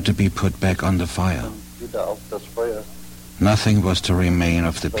 They had to be put back on the fire. Nothing was to remain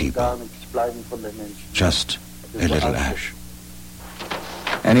of the people, just a little ash.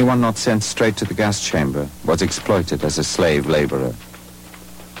 Anyone not sent straight to the gas chamber was exploited as a slave laborer.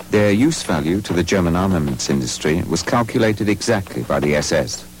 Their use value to the German armaments industry was calculated exactly by the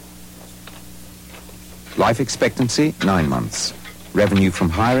SS. Life expectancy, 9 months. Revenue from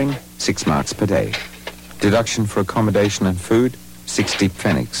hiring, 6 marks per day. Deduction for accommodation and food, 60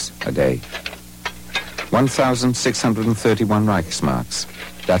 pfennigs a day. 1,631 Reichsmarks.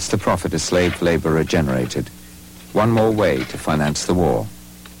 That's the profit a slave laborer generated. One more way to finance the war.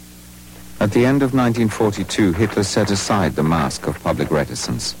 At the end of 1942, Hitler set aside the mask of public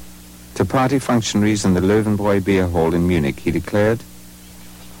reticence. To party functionaries in the Löwenbräu Beer Hall in Munich, he declared,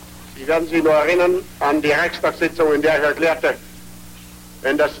 Sie werden sich nur erinnern an die Reichstagssitzung, in der ich erklärte,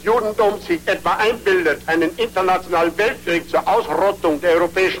 wenn das Judentum sich etwa einbildet, einen internationalen Weltkrieg zur Ausrottung der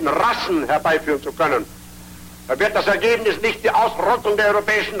europäischen Rassen herbeiführen zu können, dann wird das Ergebnis nicht die Ausrottung der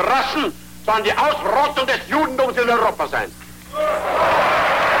europäischen Rassen, sondern die Ausrottung des Judentums in Europa sein.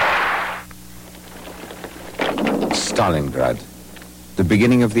 Stalingrad, the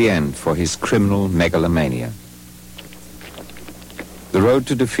beginning of the end for his criminal megalomania. The road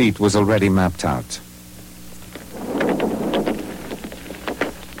to defeat was already mapped out.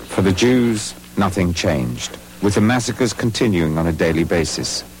 For the Jews, nothing changed, with the massacres continuing on a daily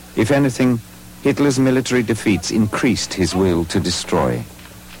basis. If anything, Hitler's military defeats increased his will to destroy.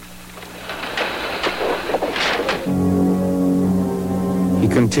 He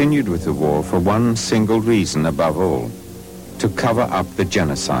continued with the war for one single reason above all, to cover up the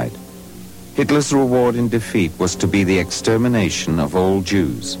genocide. Hitler's reward in defeat was to be the extermination of all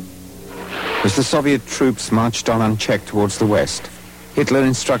Jews. As the Soviet troops marched on unchecked towards the west, Hitler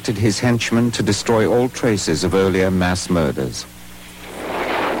instructed his henchmen to destroy all traces of earlier mass murders.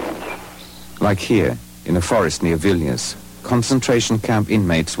 Like here, in a forest near Vilnius, concentration camp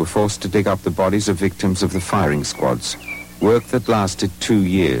inmates were forced to dig up the bodies of victims of the firing squads, work that lasted 2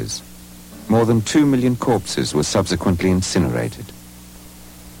 years. More than 2 million corpses were subsequently incinerated.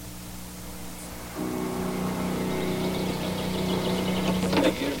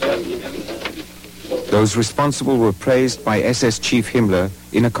 Those responsible were praised by SS Chief Himmler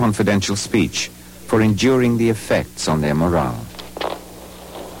in a confidential speech for enduring the effects on their morale.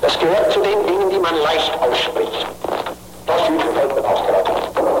 Das gehört zu den Dingen, die man leicht ausspricht. Das jüdische Volk wird ausgerottet.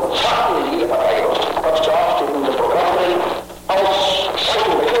 Sagten die Parteilos, was sagt in unserem Programm,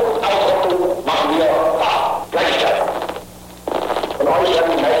 Ausschaltung, Ausrottung machen wir da, gleichzeitig. Von euch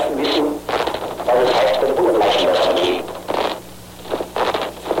werden die meisten wissen, was es heißt, wenn Bundesleichen das vergeben.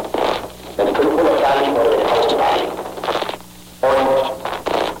 Wenn die 500-Jährigen oder den Haus zu behalten. Und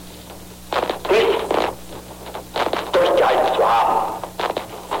Krieg durchgehalten zu haben.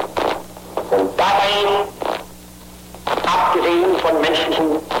 Und dabei, abgesehen von menschlichen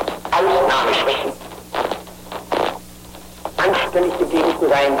Ausnahmeschwächen, anständig geblieben zu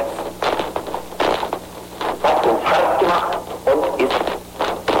sein, hat uns hart gemacht und ist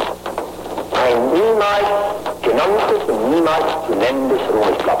ein niemals genanntes und niemals zu nennendes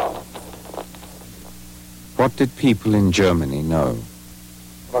Ruhmesblatt. What did people in Germany know?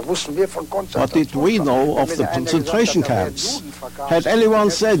 What did we know of the concentration camps? Had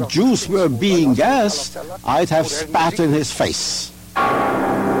anyone said Jews were being gassed, I'd have spat in his face. No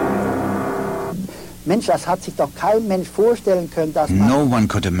one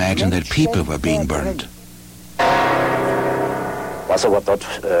could imagine that people were being burned.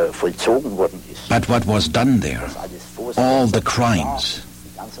 But what was done there, all the crimes,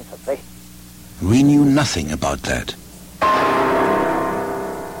 We knew nothing about that.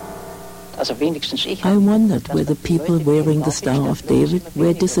 I wondered where the people wearing the Star of David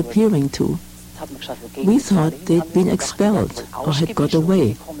were disappearing to. We thought they'd been expelled or had got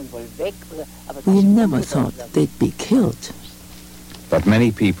away. We never thought they'd be killed. But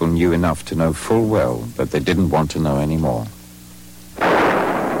many people knew enough to know full well that they didn't want to know any more.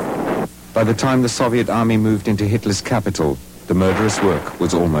 By the time the Soviet army moved into Hitler's capital, the murderous work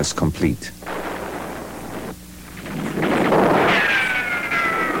was almost complete.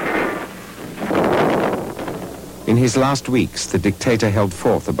 In his last weeks, the dictator held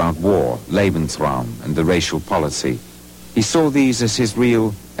forth about war, Lebensraum, and the racial policy. He saw these as his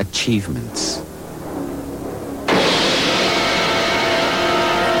real achievements.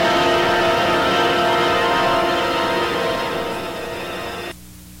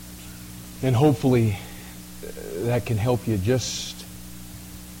 And hopefully that can help you just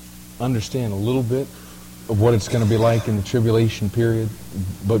understand a little bit of what it's going to be like in the tribulation period.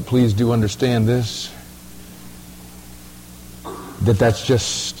 But please do understand this, that that's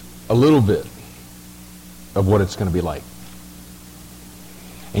just a little bit of what it's going to be like.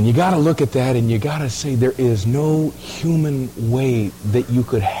 And you got to look at that and you got to say there is no human way that you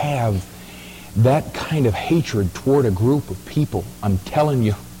could have that kind of hatred toward a group of people. I'm telling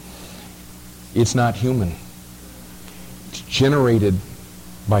you, it's not human. It's generated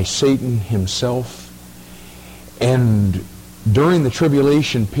by Satan himself. And during the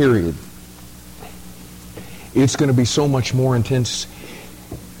tribulation period, it's going to be so much more intense.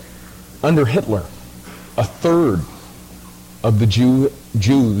 Under Hitler, a third of the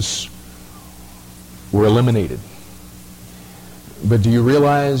Jews were eliminated. But do you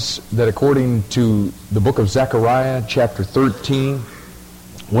realize that according to the book of Zechariah, chapter 13,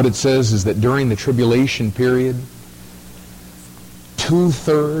 what it says is that during the tribulation period,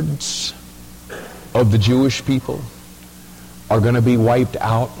 2/3 of the Jewish people are going to be wiped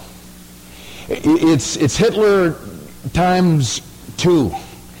out. It's Hitler times 2.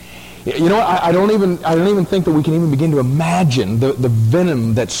 You know, I don't even think that we can even begin to imagine the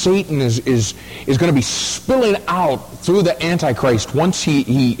venom that Satan is going to be spilling out through the Antichrist once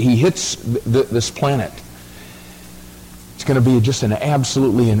he hits this planet. It's going to be just an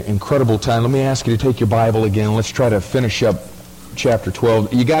absolutely incredible time. Let me ask you to take your Bible again. Let's try to finish up chapter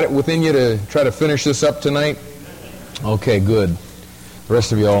 12. You got it within you to try to finish this up tonight? Okay, good. The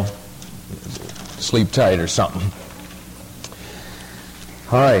rest of y'all sleep tight or something.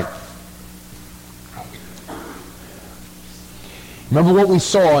 All right. Remember what we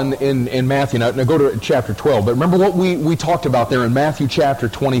saw in Matthew. Now go to chapter 12. But remember what we talked about there in Matthew chapter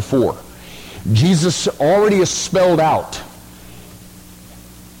 24. Jesus already has spelled out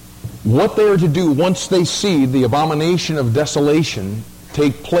what they are to do once they see the abomination of desolation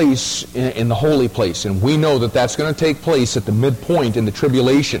take place in the holy place. And we know that that's going to take place at the midpoint in the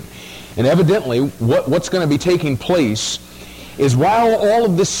tribulation. And evidently, what's going to be taking place is while all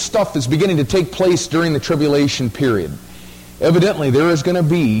of this stuff is beginning to take place during the tribulation period, evidently there is going to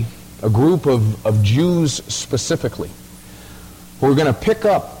be a group of Jews specifically who are going to pick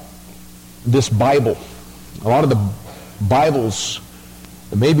up this Bible. A lot of the Bibles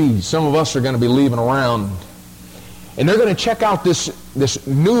that maybe some of us are going to be leaving around, and they're going to check out this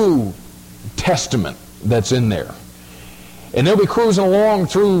New Testament that's in there. And they'll be cruising along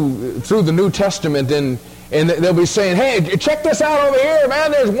through the New Testament, and they'll be saying, hey, check this out over here,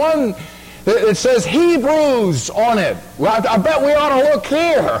 man. There's one that says Hebrews on it. Well, I bet we ought to look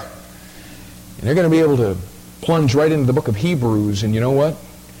here. And they're going to be able to plunge right into the book of Hebrews, and you know what?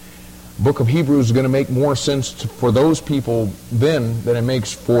 The book of Hebrews is going to make more sense for those people then than it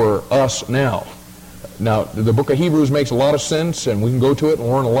makes for us now. Now, the book of Hebrews makes a lot of sense, and we can go to it and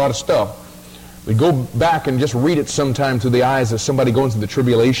learn a lot of stuff. We go back and just read it sometime through the eyes of somebody going through the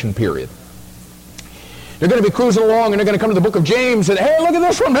tribulation period. They're going to be cruising along, and they're going to come to the book of James and, hey, look at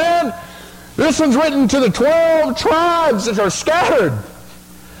this one, man. This one's written to the 12 tribes that are scattered.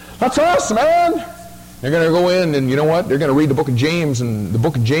 That's us, man. They're going to go in, and you know what? They're going to read the book of James, and the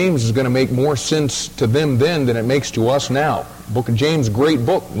book of James is going to make more sense to them then than it makes to us now. The book of James is a great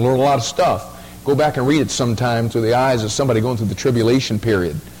book. You learn a lot of stuff. Go back and read it sometime through the eyes of somebody going through the tribulation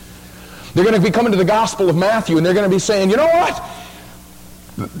period. They're going to be coming to the Gospel of Matthew, and they're going to be saying, you know what?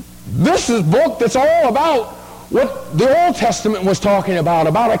 This is a book that's all about what the Old Testament was talking about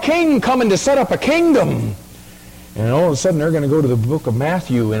a king coming to set up a kingdom. And all of a sudden they're going to go to the book of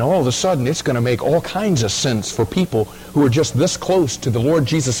Matthew, and all of a sudden it's going to make all kinds of sense for people who are just this close to the Lord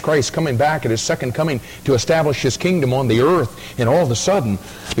Jesus Christ coming back at His second coming to establish His kingdom on the earth. And all of a sudden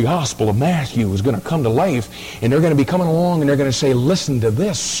the Gospel of Matthew is going to come to life, and they're going to be coming along and they're going to say, listen to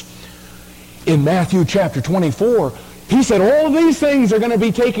this. in Matthew chapter 24, he said all these things are going to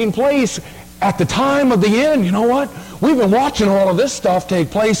be taking place at the time of the end. You know what? We've been watching all of this stuff take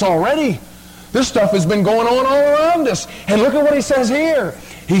place already. This stuff has been going on all around us. And look at what he says here.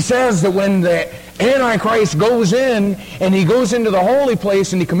 He says that when the Antichrist goes in, and he goes into the holy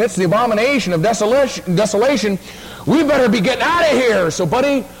place and he commits the abomination of desolation, we better be getting out of here. So,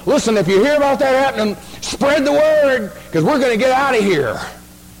 buddy, listen, if you hear about that happening, spread the word, because we're going to get out of here.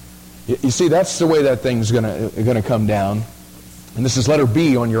 You see, that's the way that thing's going to come down. And this is letter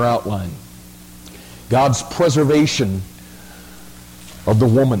B on your outline. God's preservation of the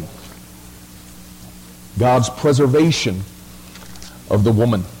woman. God's preservation of the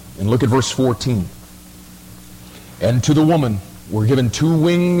woman. And look at verse 14. And to the woman were given 2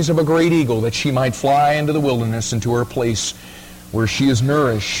 wings of a great eagle, that she might fly into the wilderness, into her place where she is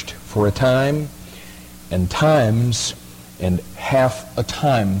nourished for a time, and times, and half a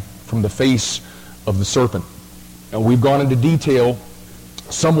time from the face of the serpent. Now, we've gone into detail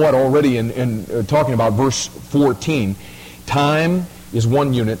somewhat already in talking about verse 14. Time is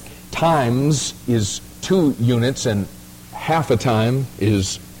 1 unit. Times is 2 units, and half a time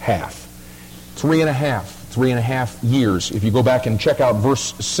is half. 3.5 years. If you go back and check out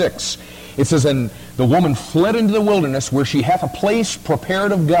verse 6, it says, And the woman fled into the wilderness, where she hath a place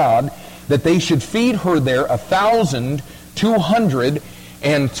prepared of God, that they should feed her there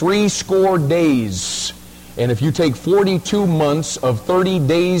 1,260 days. And if you take 42 months of 30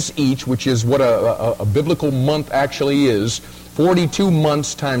 days each, which is what a biblical month actually is, 42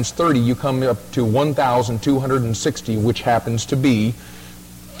 months times 30, you come up to 1,260, which happens to be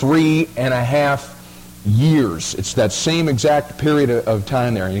 3.5 years. It's that same exact period of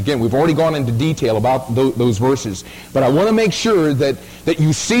time there. And again, we've already gone into detail about those verses. But I want to make sure that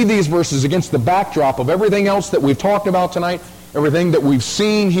you see these verses against the backdrop of everything else that we've talked about tonight, everything that we've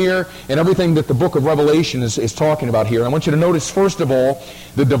seen here, and everything that the book of Revelation is talking about here. And I want you to notice, first of all,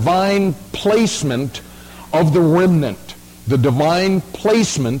 the divine placement of the remnant. The divine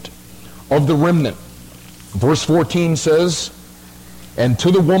placement of the remnant. Verse 14 says, And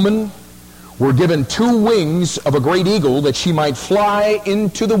to the woman were given 2 wings of a great eagle, that she might fly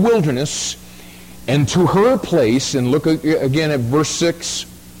into the wilderness, and to her place. And look again at verse 6.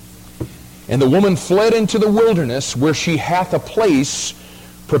 And the woman fled into the wilderness, where she hath a place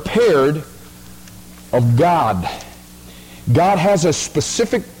prepared of God. God has a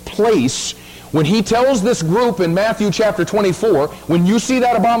specific place. When he tells this group in Matthew chapter 24, when you see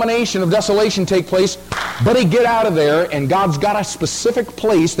that abomination of desolation take place, buddy, get out of there, and God's got a specific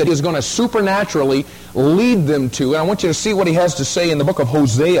place that is going to supernaturally lead them to. And I want you to see what he has to say in the book of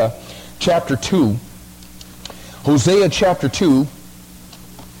Hosea chapter 2. Hosea chapter 2.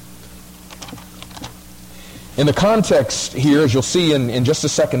 And the context here, as you'll see in just a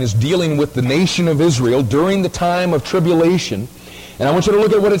second, is dealing with the nation of Israel during the time of tribulation. And I want you to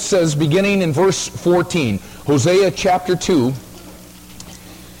look at what it says beginning in verse 14. Hosea chapter 2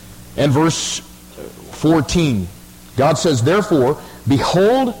 and verse 14. God says, Therefore,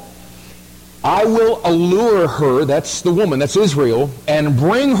 behold, I will allure her, that's the woman, that's Israel, and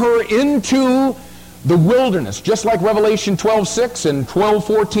bring her into the wilderness, just like Revelation 12:6 and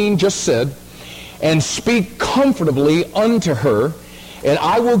 12:14 just said, and speak comfortably unto her, and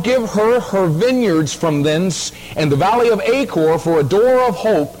I will give her her vineyards from thence, and the valley of Achor for a door of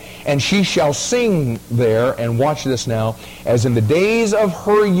hope, and she shall sing there, and watch this now, as in the days of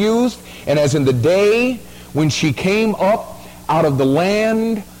her youth, and as in the day when she came up out of the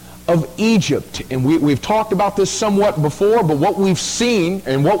land of Egypt. And we've talked about this somewhat before, but what we've seen,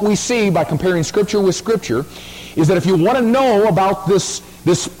 and what we see by comparing Scripture with Scripture, is that if you want to know about this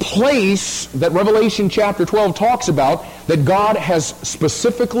place that Revelation chapter 12 talks about, that God has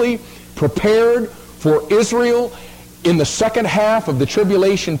specifically prepared for Israel in the second half of the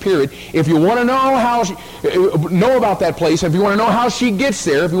tribulation period, if you want to know about that place, if you want to know how she gets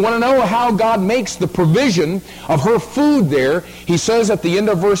there, if you want to know how God makes the provision of her food there, he says at the end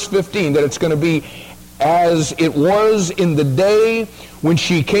of verse 15 that it's going to be as it was in the day when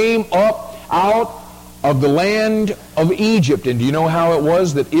she came up out of the land of Egypt. And do you know how it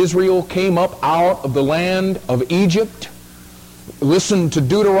was that Israel came up out of the land of Egypt? Listen to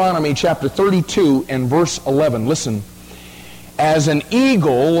Deuteronomy chapter 32 and verse 11. Listen. As an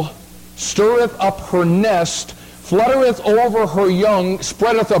eagle stirreth up her nest, fluttereth over her young,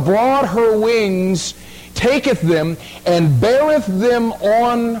 spreadeth abroad her wings, taketh them, and beareth them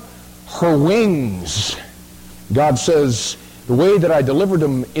on her wings. God says, the way that I delivered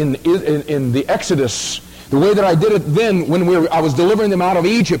them in the Exodus, the way that I did it then when I was delivering them out of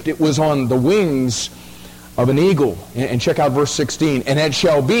Egypt, it was on the wings of an eagle. And check out verse 16. And it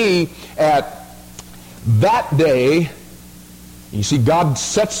shall be at that day, you see, God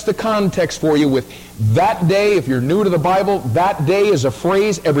sets the context for you with that day. If you're new to the Bible, that day is a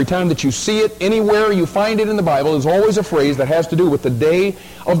phrase. Every time that you see it, anywhere you find it in the Bible, there's always a phrase that has to do with the day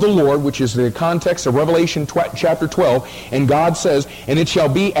of the Lord, which is the context of Revelation chapter 12. And God says, and it shall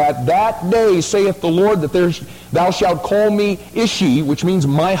be at that day, saith the Lord, that thou shalt call me Ishi, which means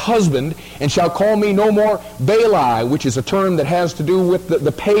my husband, and shalt call me no more Baali, which is a term that has to do with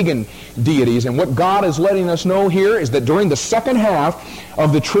the pagan deities. And what God is letting us know here is that during the second half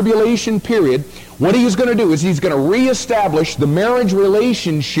of the tribulation period, what he is going to do is he's going to reestablish the marriage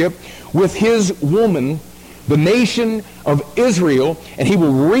relationship with his woman, the nation of Israel, and he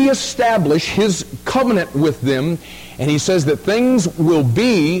will reestablish his covenant with them. And he says that things will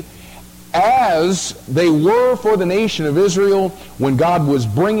be as they were for the nation of Israel when God was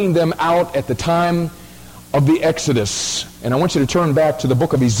bringing them out at the time of the Exodus. And I want you to turn back to the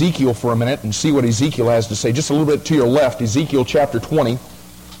book of Ezekiel for a minute and see what Ezekiel has to say. Just a little bit to your left, Ezekiel chapter 20.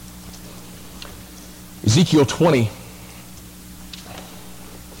 Ezekiel 20.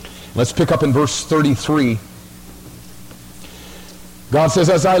 Let's pick up in verse 33. God says,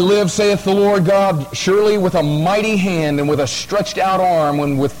 as I live, saith the Lord God, surely with a mighty hand and with a stretched out arm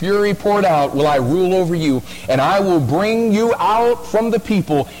and with fury poured out will I rule over you. And I will bring you out from the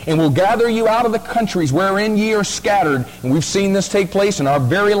people and will gather you out of the countries wherein ye are scattered. And we've seen this take place in our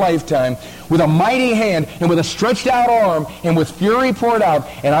very lifetime. With a mighty hand and with a stretched out arm and with fury poured out.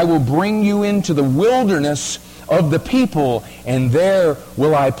 And I will bring you into the wilderness of the people, and there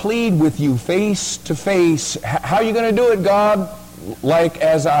will I plead with you face to face. How are you going to do it, God? Like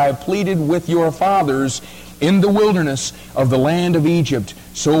as I pleaded with your fathers in the wilderness of the land of Egypt,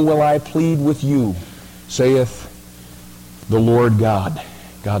 so will I plead with you, saith the Lord God.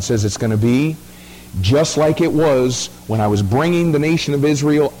 God says it's going to be just like it was when I was bringing the nation of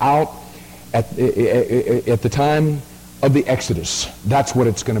Israel out at the time of the Exodus. That's what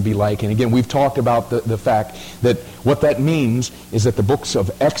it's going to be like. And again, we've talked about the fact that what that means is that the books of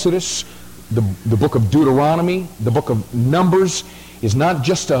Exodus, the book of Deuteronomy, the book of Numbers, is not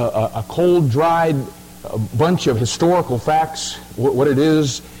just a cold, dried bunch of historical facts. What it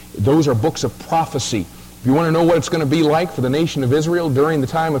is, those are books of prophecy. If you want to know what it's going to be like for the nation of Israel during the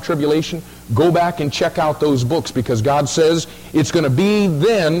time of tribulation, go back and check out those books, because God says it's going to be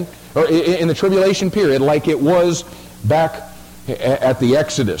then, or in the tribulation period, like it was back at the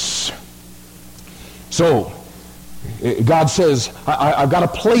Exodus. So, God says, I've got a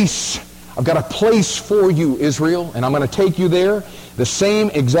place for you, Israel, and I'm going to take you there the same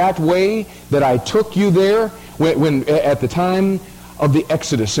exact way that I took you there when at the time of the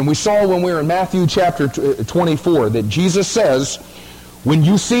Exodus. And we saw when we were in Matthew chapter 24 that Jesus says, when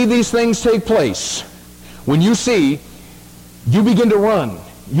you see these things take place, when you see, you begin to run.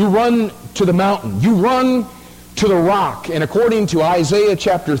 You run to the mountain. You run to the rock. And according to Isaiah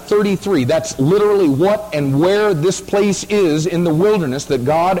chapter 33, that's literally what and where this place is in the wilderness that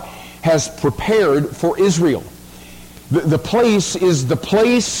God has prepared for Israel. The place is the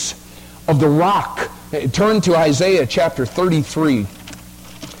place of the rock. Turn to Isaiah chapter 33.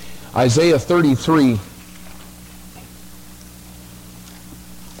 Isaiah 33.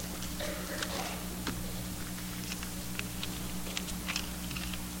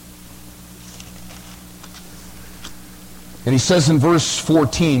 And he says in verse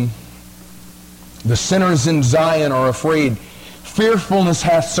 14, the sinners in Zion are afraid. Fearfulness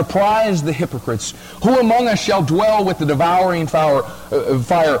hath surprised the hypocrites. Who among us shall dwell with the devouring fire?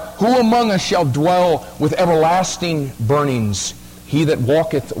 Who among us shall dwell with everlasting burnings? He that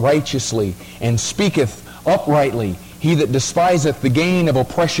walketh righteously and speaketh uprightly. He that despiseth the gain of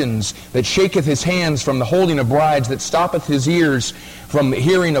oppressions, that shaketh his hands from the holding of brides, that stoppeth his ears from the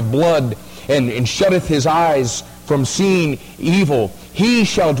hearing of blood, and shutteth his eyes from seeing evil. He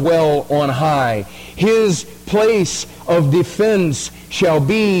shall dwell on high. His place of defense shall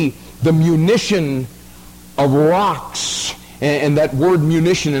be the munition of rocks. And that word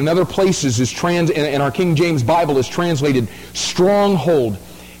munition in other places is in our King James Bible is translated stronghold,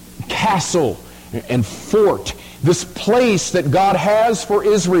 castle, and fort. This place that God has for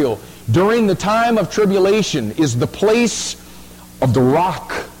Israel during the time of tribulation is the place of the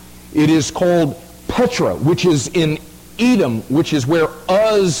rock. It is called Petra, which is in Edom, which is where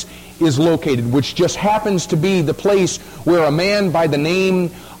Uz is located, which just happens to be the place where a man by the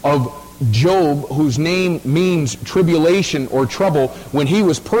name of Job, whose name means tribulation or trouble, when he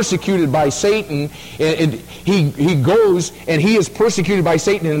was persecuted by Satan, and he goes and he is persecuted by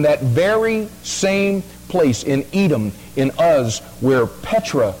Satan in that very same place in Edom, in Uz, where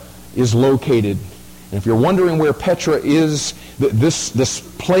Petra is located. And if you're wondering where Petra is, this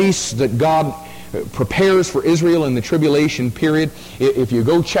place that God prepares for Israel in the tribulation period, if you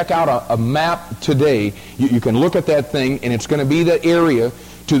go check out a map today, you can look at that thing, and it's going to be the area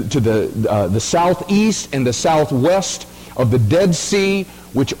to the southeast and the southwest of the Dead Sea,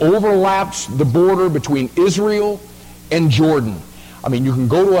 which overlaps the border between Israel and Jordan. I mean, you can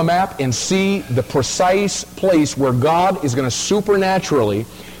go to a map and see the precise place where God is going to supernaturally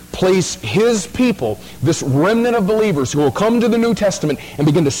place His people, this remnant of believers who will come to the New Testament and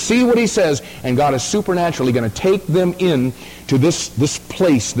begin to see what He says, and God is supernaturally going to take them in to this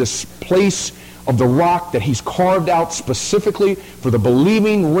place of the rock that He's carved out specifically for the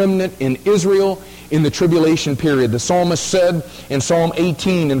believing remnant in Israel in the tribulation period. The psalmist said in Psalm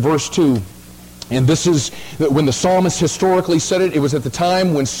 18 in verse 2, and this is when the psalmist historically said it, it was at the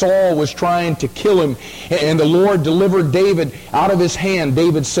time when Saul was trying to kill him, and the Lord delivered David out of his hand.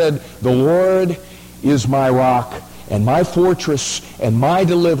 David said, "The Lord is my rock and my fortress and my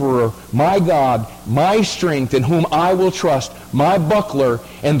deliverer, my God, my strength, in whom I will trust, my buckler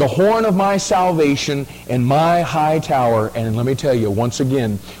and the horn of my salvation and my high tower." And let me tell you, once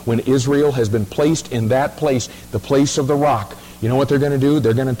again, when Israel has been placed in that place, the place of the rock, you know what they're going to do?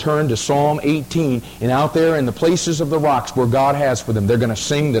 They're going to turn to Psalm 18, and out there in the places of the rocks where God has for them, they're going to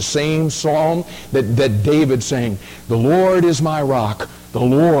sing the same psalm that David sang. "The Lord is my rock. The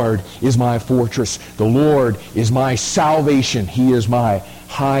Lord is my fortress. The Lord is my salvation. He is my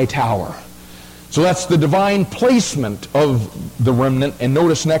high tower." So that's the divine placement of the remnant. And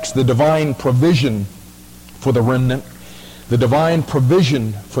notice next the divine provision for the remnant. The divine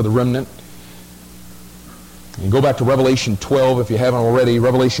provision for the remnant. And go back to Revelation 12 if you haven't already.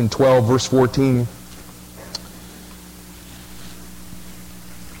 Revelation 12, verse 14.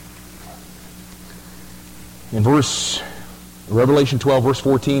 Revelation 12, verse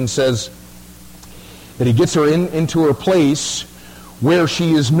 14 says that He gets her into her place where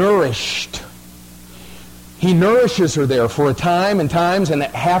she is nourished. He nourishes her there for a time and times and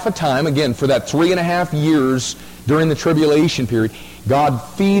half a time, again, for that 3.5 years during the tribulation period. God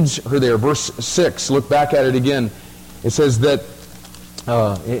feeds her there. Verse 6, look back at it again. It says that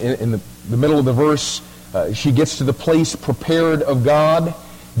in the middle of the verse, she gets to the place prepared of God,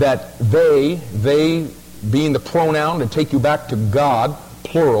 that they being the pronoun to take you back to God,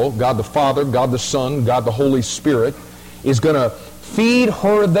 plural, God the Father, God the Son, God the Holy Spirit, is going to feed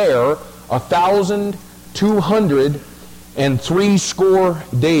her there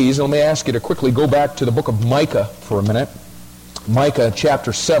 1,260 days. And let me ask you to quickly go back to the book of Micah for a minute. Micah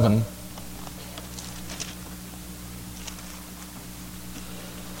chapter 7.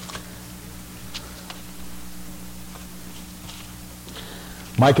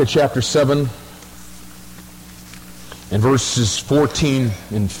 Micah chapter 7 and verses 14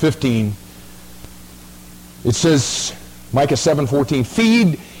 and 15. It says, Micah 7:14,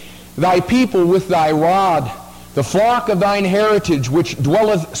 "Feed thy people with thy rod, the flock of thine heritage, which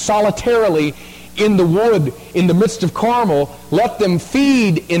dwelleth solitarily in the wood, in the midst of Carmel. Let them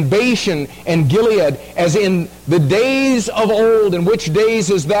feed in Bashan and Gilead, as in the days of old." And which days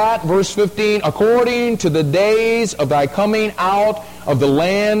is that? Verse 15, "According to the days of thy coming out of the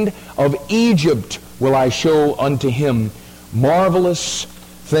land of Egypt will I show unto him marvelous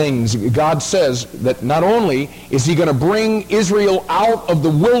things." God says that not only is He going to bring Israel out of the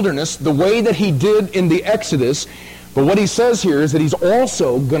wilderness the way that He did in the Exodus, but what He says here is that He's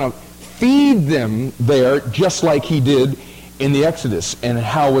also going to feed them there just like He did in the Exodus. And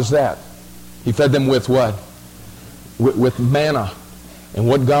how was that? He fed them with what? With manna. And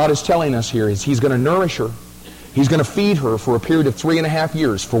what God is telling us here is He's going to nourish her. He's going to feed her for a period of 3.5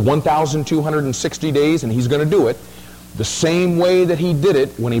 years, for 1,260 days, and He's going to do it the same way that He did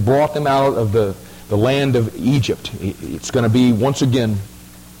it when He brought them out of the land of Egypt. It's going to be, once again,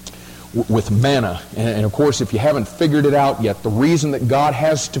 with manna. And of course, if you haven't figured it out yet, the reason that God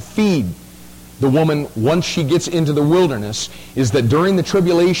has to feed the woman once she gets into the wilderness is that during the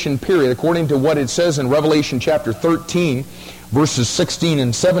tribulation period, according to what it says in Revelation chapter 13, verses 16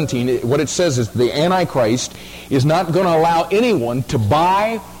 and 17, what it says is the Antichrist is not going to allow anyone to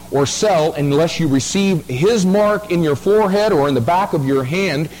buy or sell unless you receive his mark in your forehead or in the back of your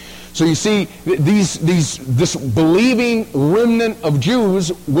hand. So you see, this believing remnant of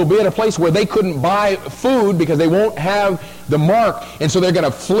Jews will be at a place where they couldn't buy food because they won't have the mark. And so they're going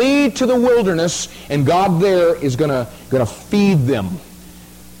to flee to the wilderness, and God there is going to feed them.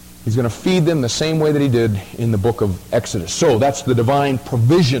 He's going to feed them the same way that He did in the book of Exodus. So that's the divine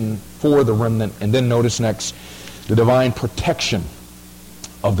provision for the remnant. And then notice next, the divine protection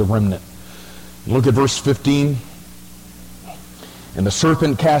of the remnant. Look at verse 15. "And the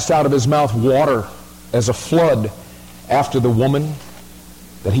serpent cast out of his mouth water as a flood after the woman,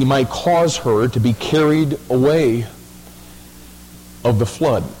 that he might cause her to be carried away of the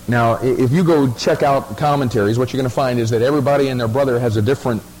flood. Now, if you go check out commentaries, what you're going to find is that everybody and their brother has a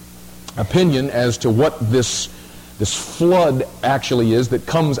different opinion as to what this flood actually is that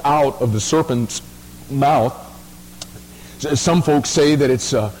comes out of the serpent's mouth. Some folks say that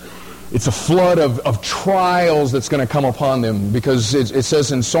it's a flood of trials that's going to come upon them, because it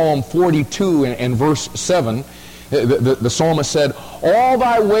says in Psalm 42 and verse 7, the psalmist said, "All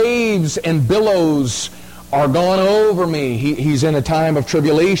thy waves and billows are gone over me." He's in a time of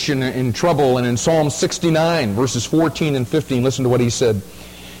tribulation and trouble. And in Psalm 69, verses 14 and 15, listen to what he said.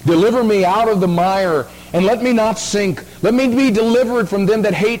 "Deliver me out of the mire, and let me not sink. Let me be delivered from them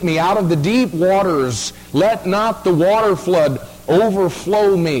that hate me, out of the deep waters. Let not the water flood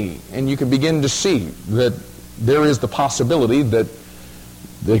overflow me." And you can begin to see that there is the possibility that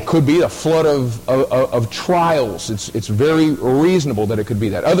there could be a flood of trials. It's very reasonable that it could be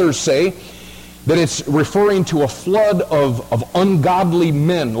that. Others say that it's referring to a flood of ungodly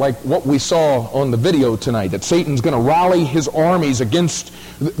men, like what we saw on the video tonight, that Satan's going to rally his armies against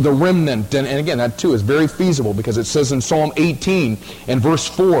the remnant. And again, that too is very feasible, because it says in Psalm 18 and verse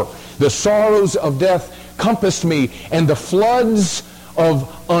 4, "The sorrows of death compassed me, and the floods of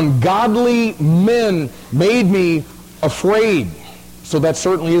ungodly men made me afraid." So that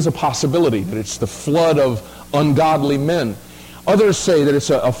certainly is a possibility, that it's the flood of ungodly men. Others say that it's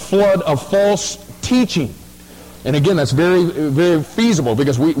a flood of false teaching. And again, that's very, very feasible,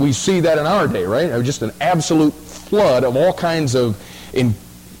 because we see that in our day, right? Just an absolute flood of all kinds of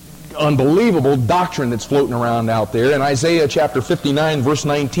unbelievable doctrine that's floating around out there. And Isaiah chapter 59 verse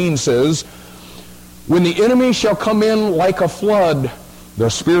 19 says, "When the enemy shall come in like a flood, the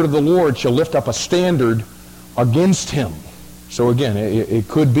Spirit of the Lord shall lift up a standard against him." So again, it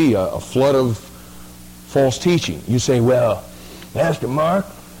could be a flood of false teaching. You say, "Well, Pastor Mark,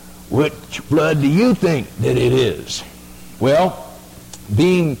 which flood do you think that it is?" Well,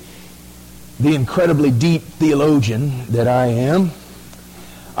 being the incredibly deep theologian that I am,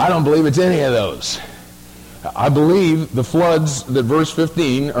 I don't believe it's any of those. I believe the floods that verse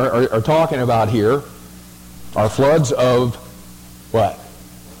 15 are talking about here are floods of what?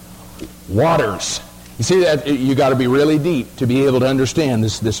 Waters. You see that you got to be really deep to be able to understand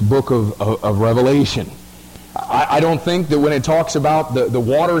this book of Revelation. I don't think that when it talks about the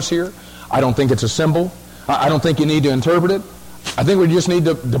waters here, I don't think it's a symbol. I don't think you need to interpret it. I think we just need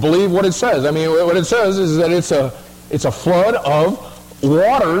to believe what it says. I mean, what it says is that it's a flood of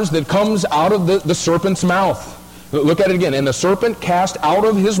waters that comes out of the serpent's mouth. Look at it again. "And the serpent cast out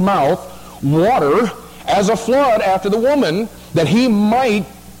of his mouth water as a flood after the woman, that he might,"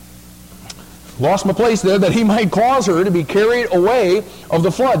 lost my place there, "that he might cause her to be carried away of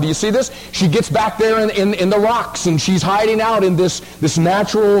the flood." Do you see this? She gets back there in the rocks, and she's hiding out in this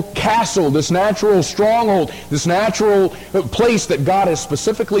natural castle, this natural stronghold, this natural place that God has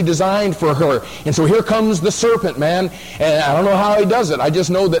specifically designed for her. And so here comes the serpent, man. And I don't know how he does it. I just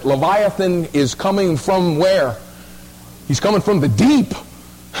know that Leviathan is coming from where? He's coming from the deep.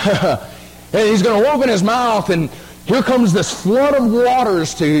 And he's going to open his mouth, and here comes this flood of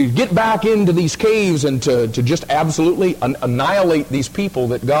waters to get back into these caves and to just absolutely annihilate these people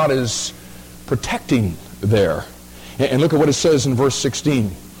that God is protecting there. And look at what it says in verse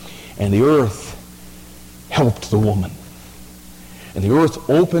 16. "And the earth helped the woman. And the earth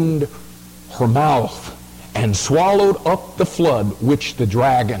opened her mouth and swallowed up the flood which the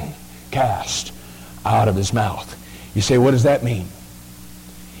dragon cast out of his mouth." You say, what does that mean?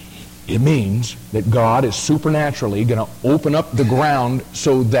 It means that God is supernaturally going to open up the ground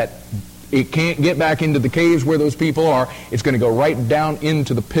so that it can't get back into the caves where those people are. It's going to go right down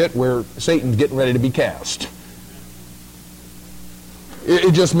into the pit where Satan's getting ready to be cast.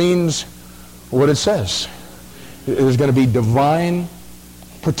 It just means what it says. There's going to be divine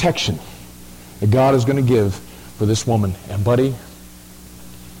protection that God is going to give for this woman. And buddy,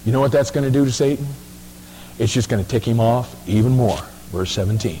 you know what that's going to do to Satan? It's just going to tick him off even more. Verse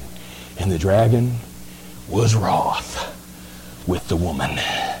 17. "And the dragon was wroth with the woman,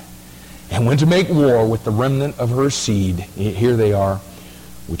 and went to make war with the remnant of her seed," here they are,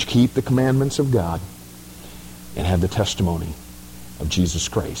 "which keep the commandments of God and have the testimony of Jesus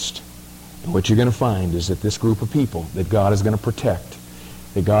Christ." And what you're going to find is that this group of people that God is going to protect,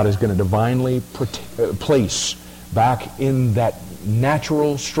 that God is going to divinely place back in that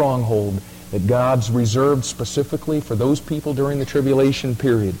natural stronghold that God's reserved specifically for those people during the tribulation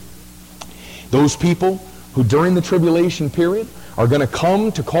period. Those people who during the tribulation period are going to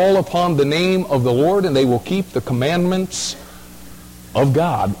come to call upon the name of the Lord, and they will keep the commandments of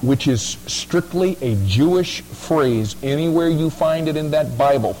God, which is strictly a Jewish phrase. Anywhere you find it in that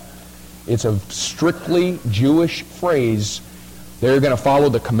Bible, it's a strictly Jewish phrase. They're going to follow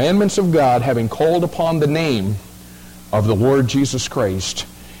the commandments of God, having called upon the name of the Lord Jesus Christ,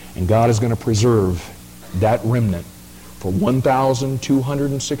 and God is going to preserve that remnant for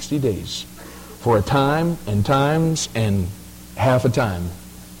 1,260 days, for a time and times and half a time,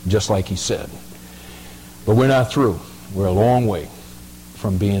 just like he said. But we're not through. We're a long way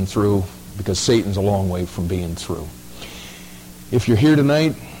from being through, because Satan's a long way from being through. If you're here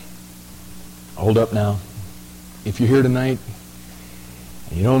tonight, hold up now. If you're here tonight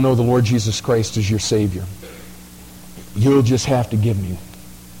and you don't know the Lord Jesus Christ as your Savior, you'll just have to give me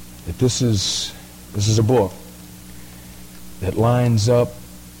that this is a book that lines up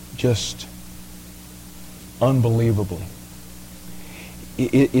just unbelievably.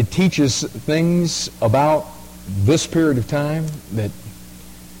 It teaches things about this period of time that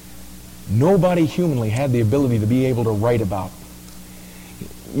nobody humanly had the ability to be able to write about.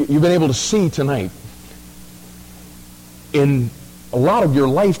 You've been able to see tonight in a lot of your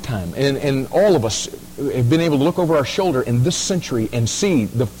lifetime, and all of us have been able to look over our shoulder in this century and see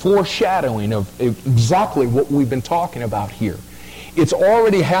the foreshadowing of exactly what we've been talking about here. It's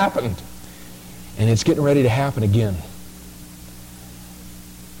already happened, and it's getting ready to happen again.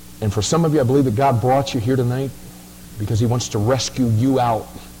 And for some of you, I believe that God brought you here tonight because he wants to rescue you out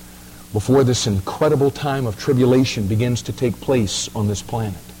before this incredible time of tribulation begins to take place on this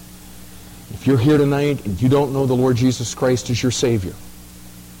planet. If you're here tonight and you don't know the Lord Jesus Christ as your Savior,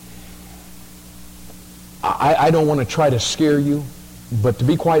 I don't want to try to scare you, but to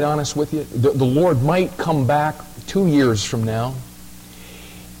be quite honest with you, the Lord might come back 2 years from now.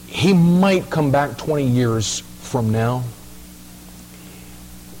 He might come back 20 years from now.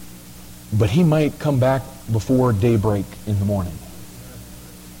 But he might come back before daybreak in the morning.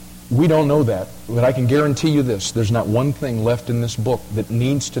 We don't know that, but I can guarantee you this. There's not one thing left in this book that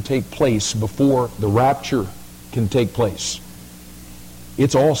needs to take place before the rapture can take place.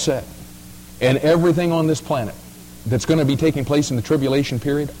 It's all set. And everything on this planet that's going to be taking place in the tribulation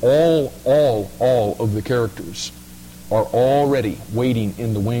period, all of the characters are already waiting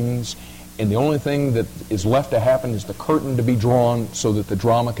in the wings. And the only thing that is left to happen is the curtain to be drawn so that the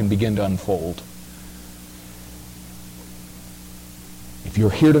drama can begin to unfold. If you're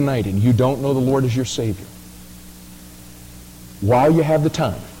here tonight and you don't know the Lord as your Savior, while you have the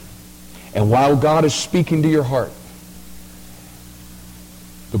time, and while God is speaking to your heart,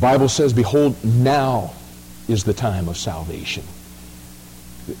 the Bible says, behold, now is the time of salvation.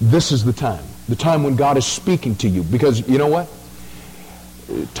 This is the time when God is speaking to you. Because you know what?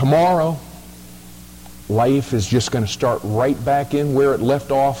 Tomorrow, life is just going to start right back in where it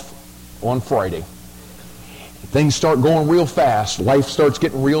left off on Friday. Things start going real fast. Life starts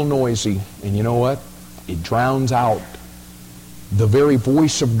getting real noisy. And you know what? It drowns out the very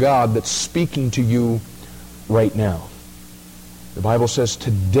voice of God that's speaking to you right now. The Bible says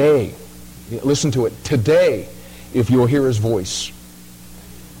today, listen to it, today, if you'll hear his voice,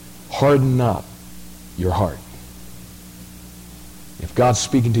 harden not your heart. If God's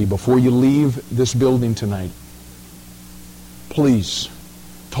speaking to you before you leave this building tonight, please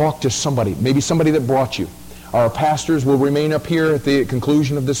talk to somebody, maybe somebody that brought you. Our pastors will remain up here at the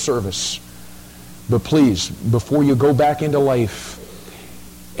conclusion of this service. But please, before you go back into life,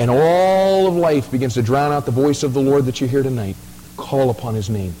 and all of life begins to drown out the voice of the Lord that you hear tonight, call upon his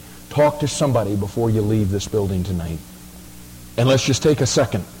name. Talk to somebody before you leave this building tonight. And let's just take a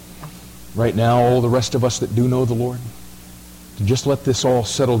second right now, all the rest of us that do know the Lord, to just let this all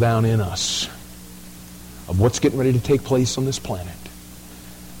settle down in us of what's getting ready to take place on this planet.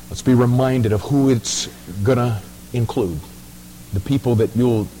 Let's be reminded of who it's going to include. The people that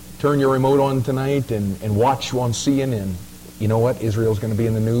you'll turn your remote on tonight and watch on CNN. You know what? Israel's going to be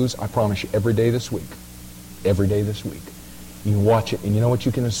in the news, I promise you, every day this week. Every day this week. You can watch it, and you know what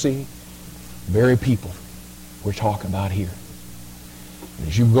you can see? Very people we're talking about here. And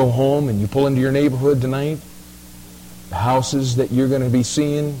as you go home and you pull into your neighborhood tonight, the houses that you're going to be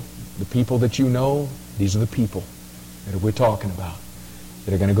seeing, the people that you know, these are the people that we're talking about,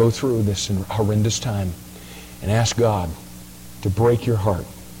 that are going to go through this horrendous time. And ask God to break your heart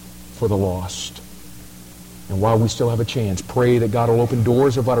for the lost. And while we still have a chance, pray that God will open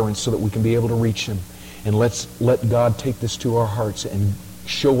doors of utterance so that we can be able to reach them. And let God take this to our hearts and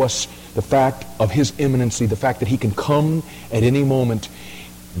show us the fact of his imminency, the fact that he can come at any moment.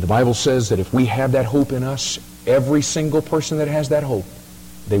 And the Bible says that if we have that hope in us, every single person that has that hope,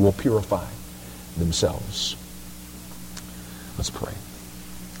 they will purify themselves. Let's pray.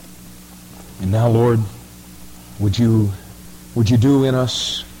 And now, Lord, would you would you do in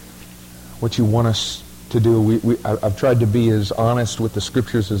us what you want us to do? I've tried to be as honest with the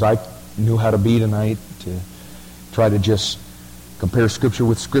Scriptures as I knew how to be tonight, to try to just compare Scripture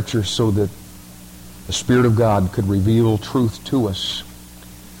with Scripture so that the Spirit of God could reveal truth to us.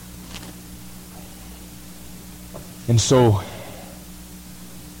 And so,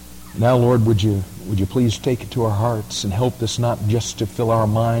 now, Lord, would you please take it to our hearts and help us not just to fill our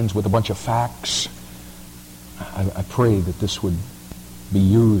minds with a bunch of facts. I pray that this would be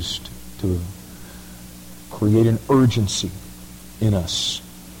used to create an urgency in us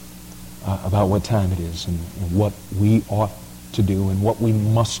about what time it is and what we ought to do and what we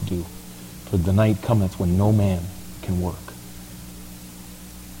must do, for the night cometh when no man can work.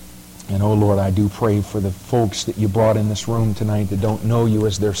 And, oh, Lord, I do pray for the folks that you brought in this room tonight that don't know you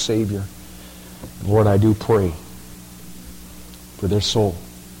as their Savior. Lord, I do pray for their soul.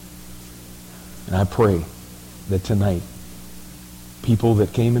 And I pray that tonight, people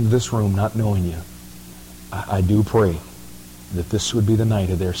that came into this room not knowing you, I do pray that this would be the night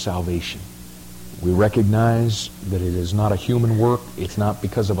of their salvation. We recognize that it is not a human work. It's not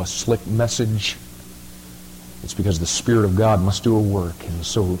because of a slick message. It's because the Spirit of God must do a work. And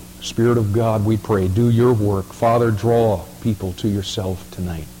so, Spirit of God, we pray, do your work. Father, draw people to yourself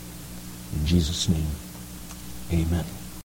tonight. In Jesus' name, amen.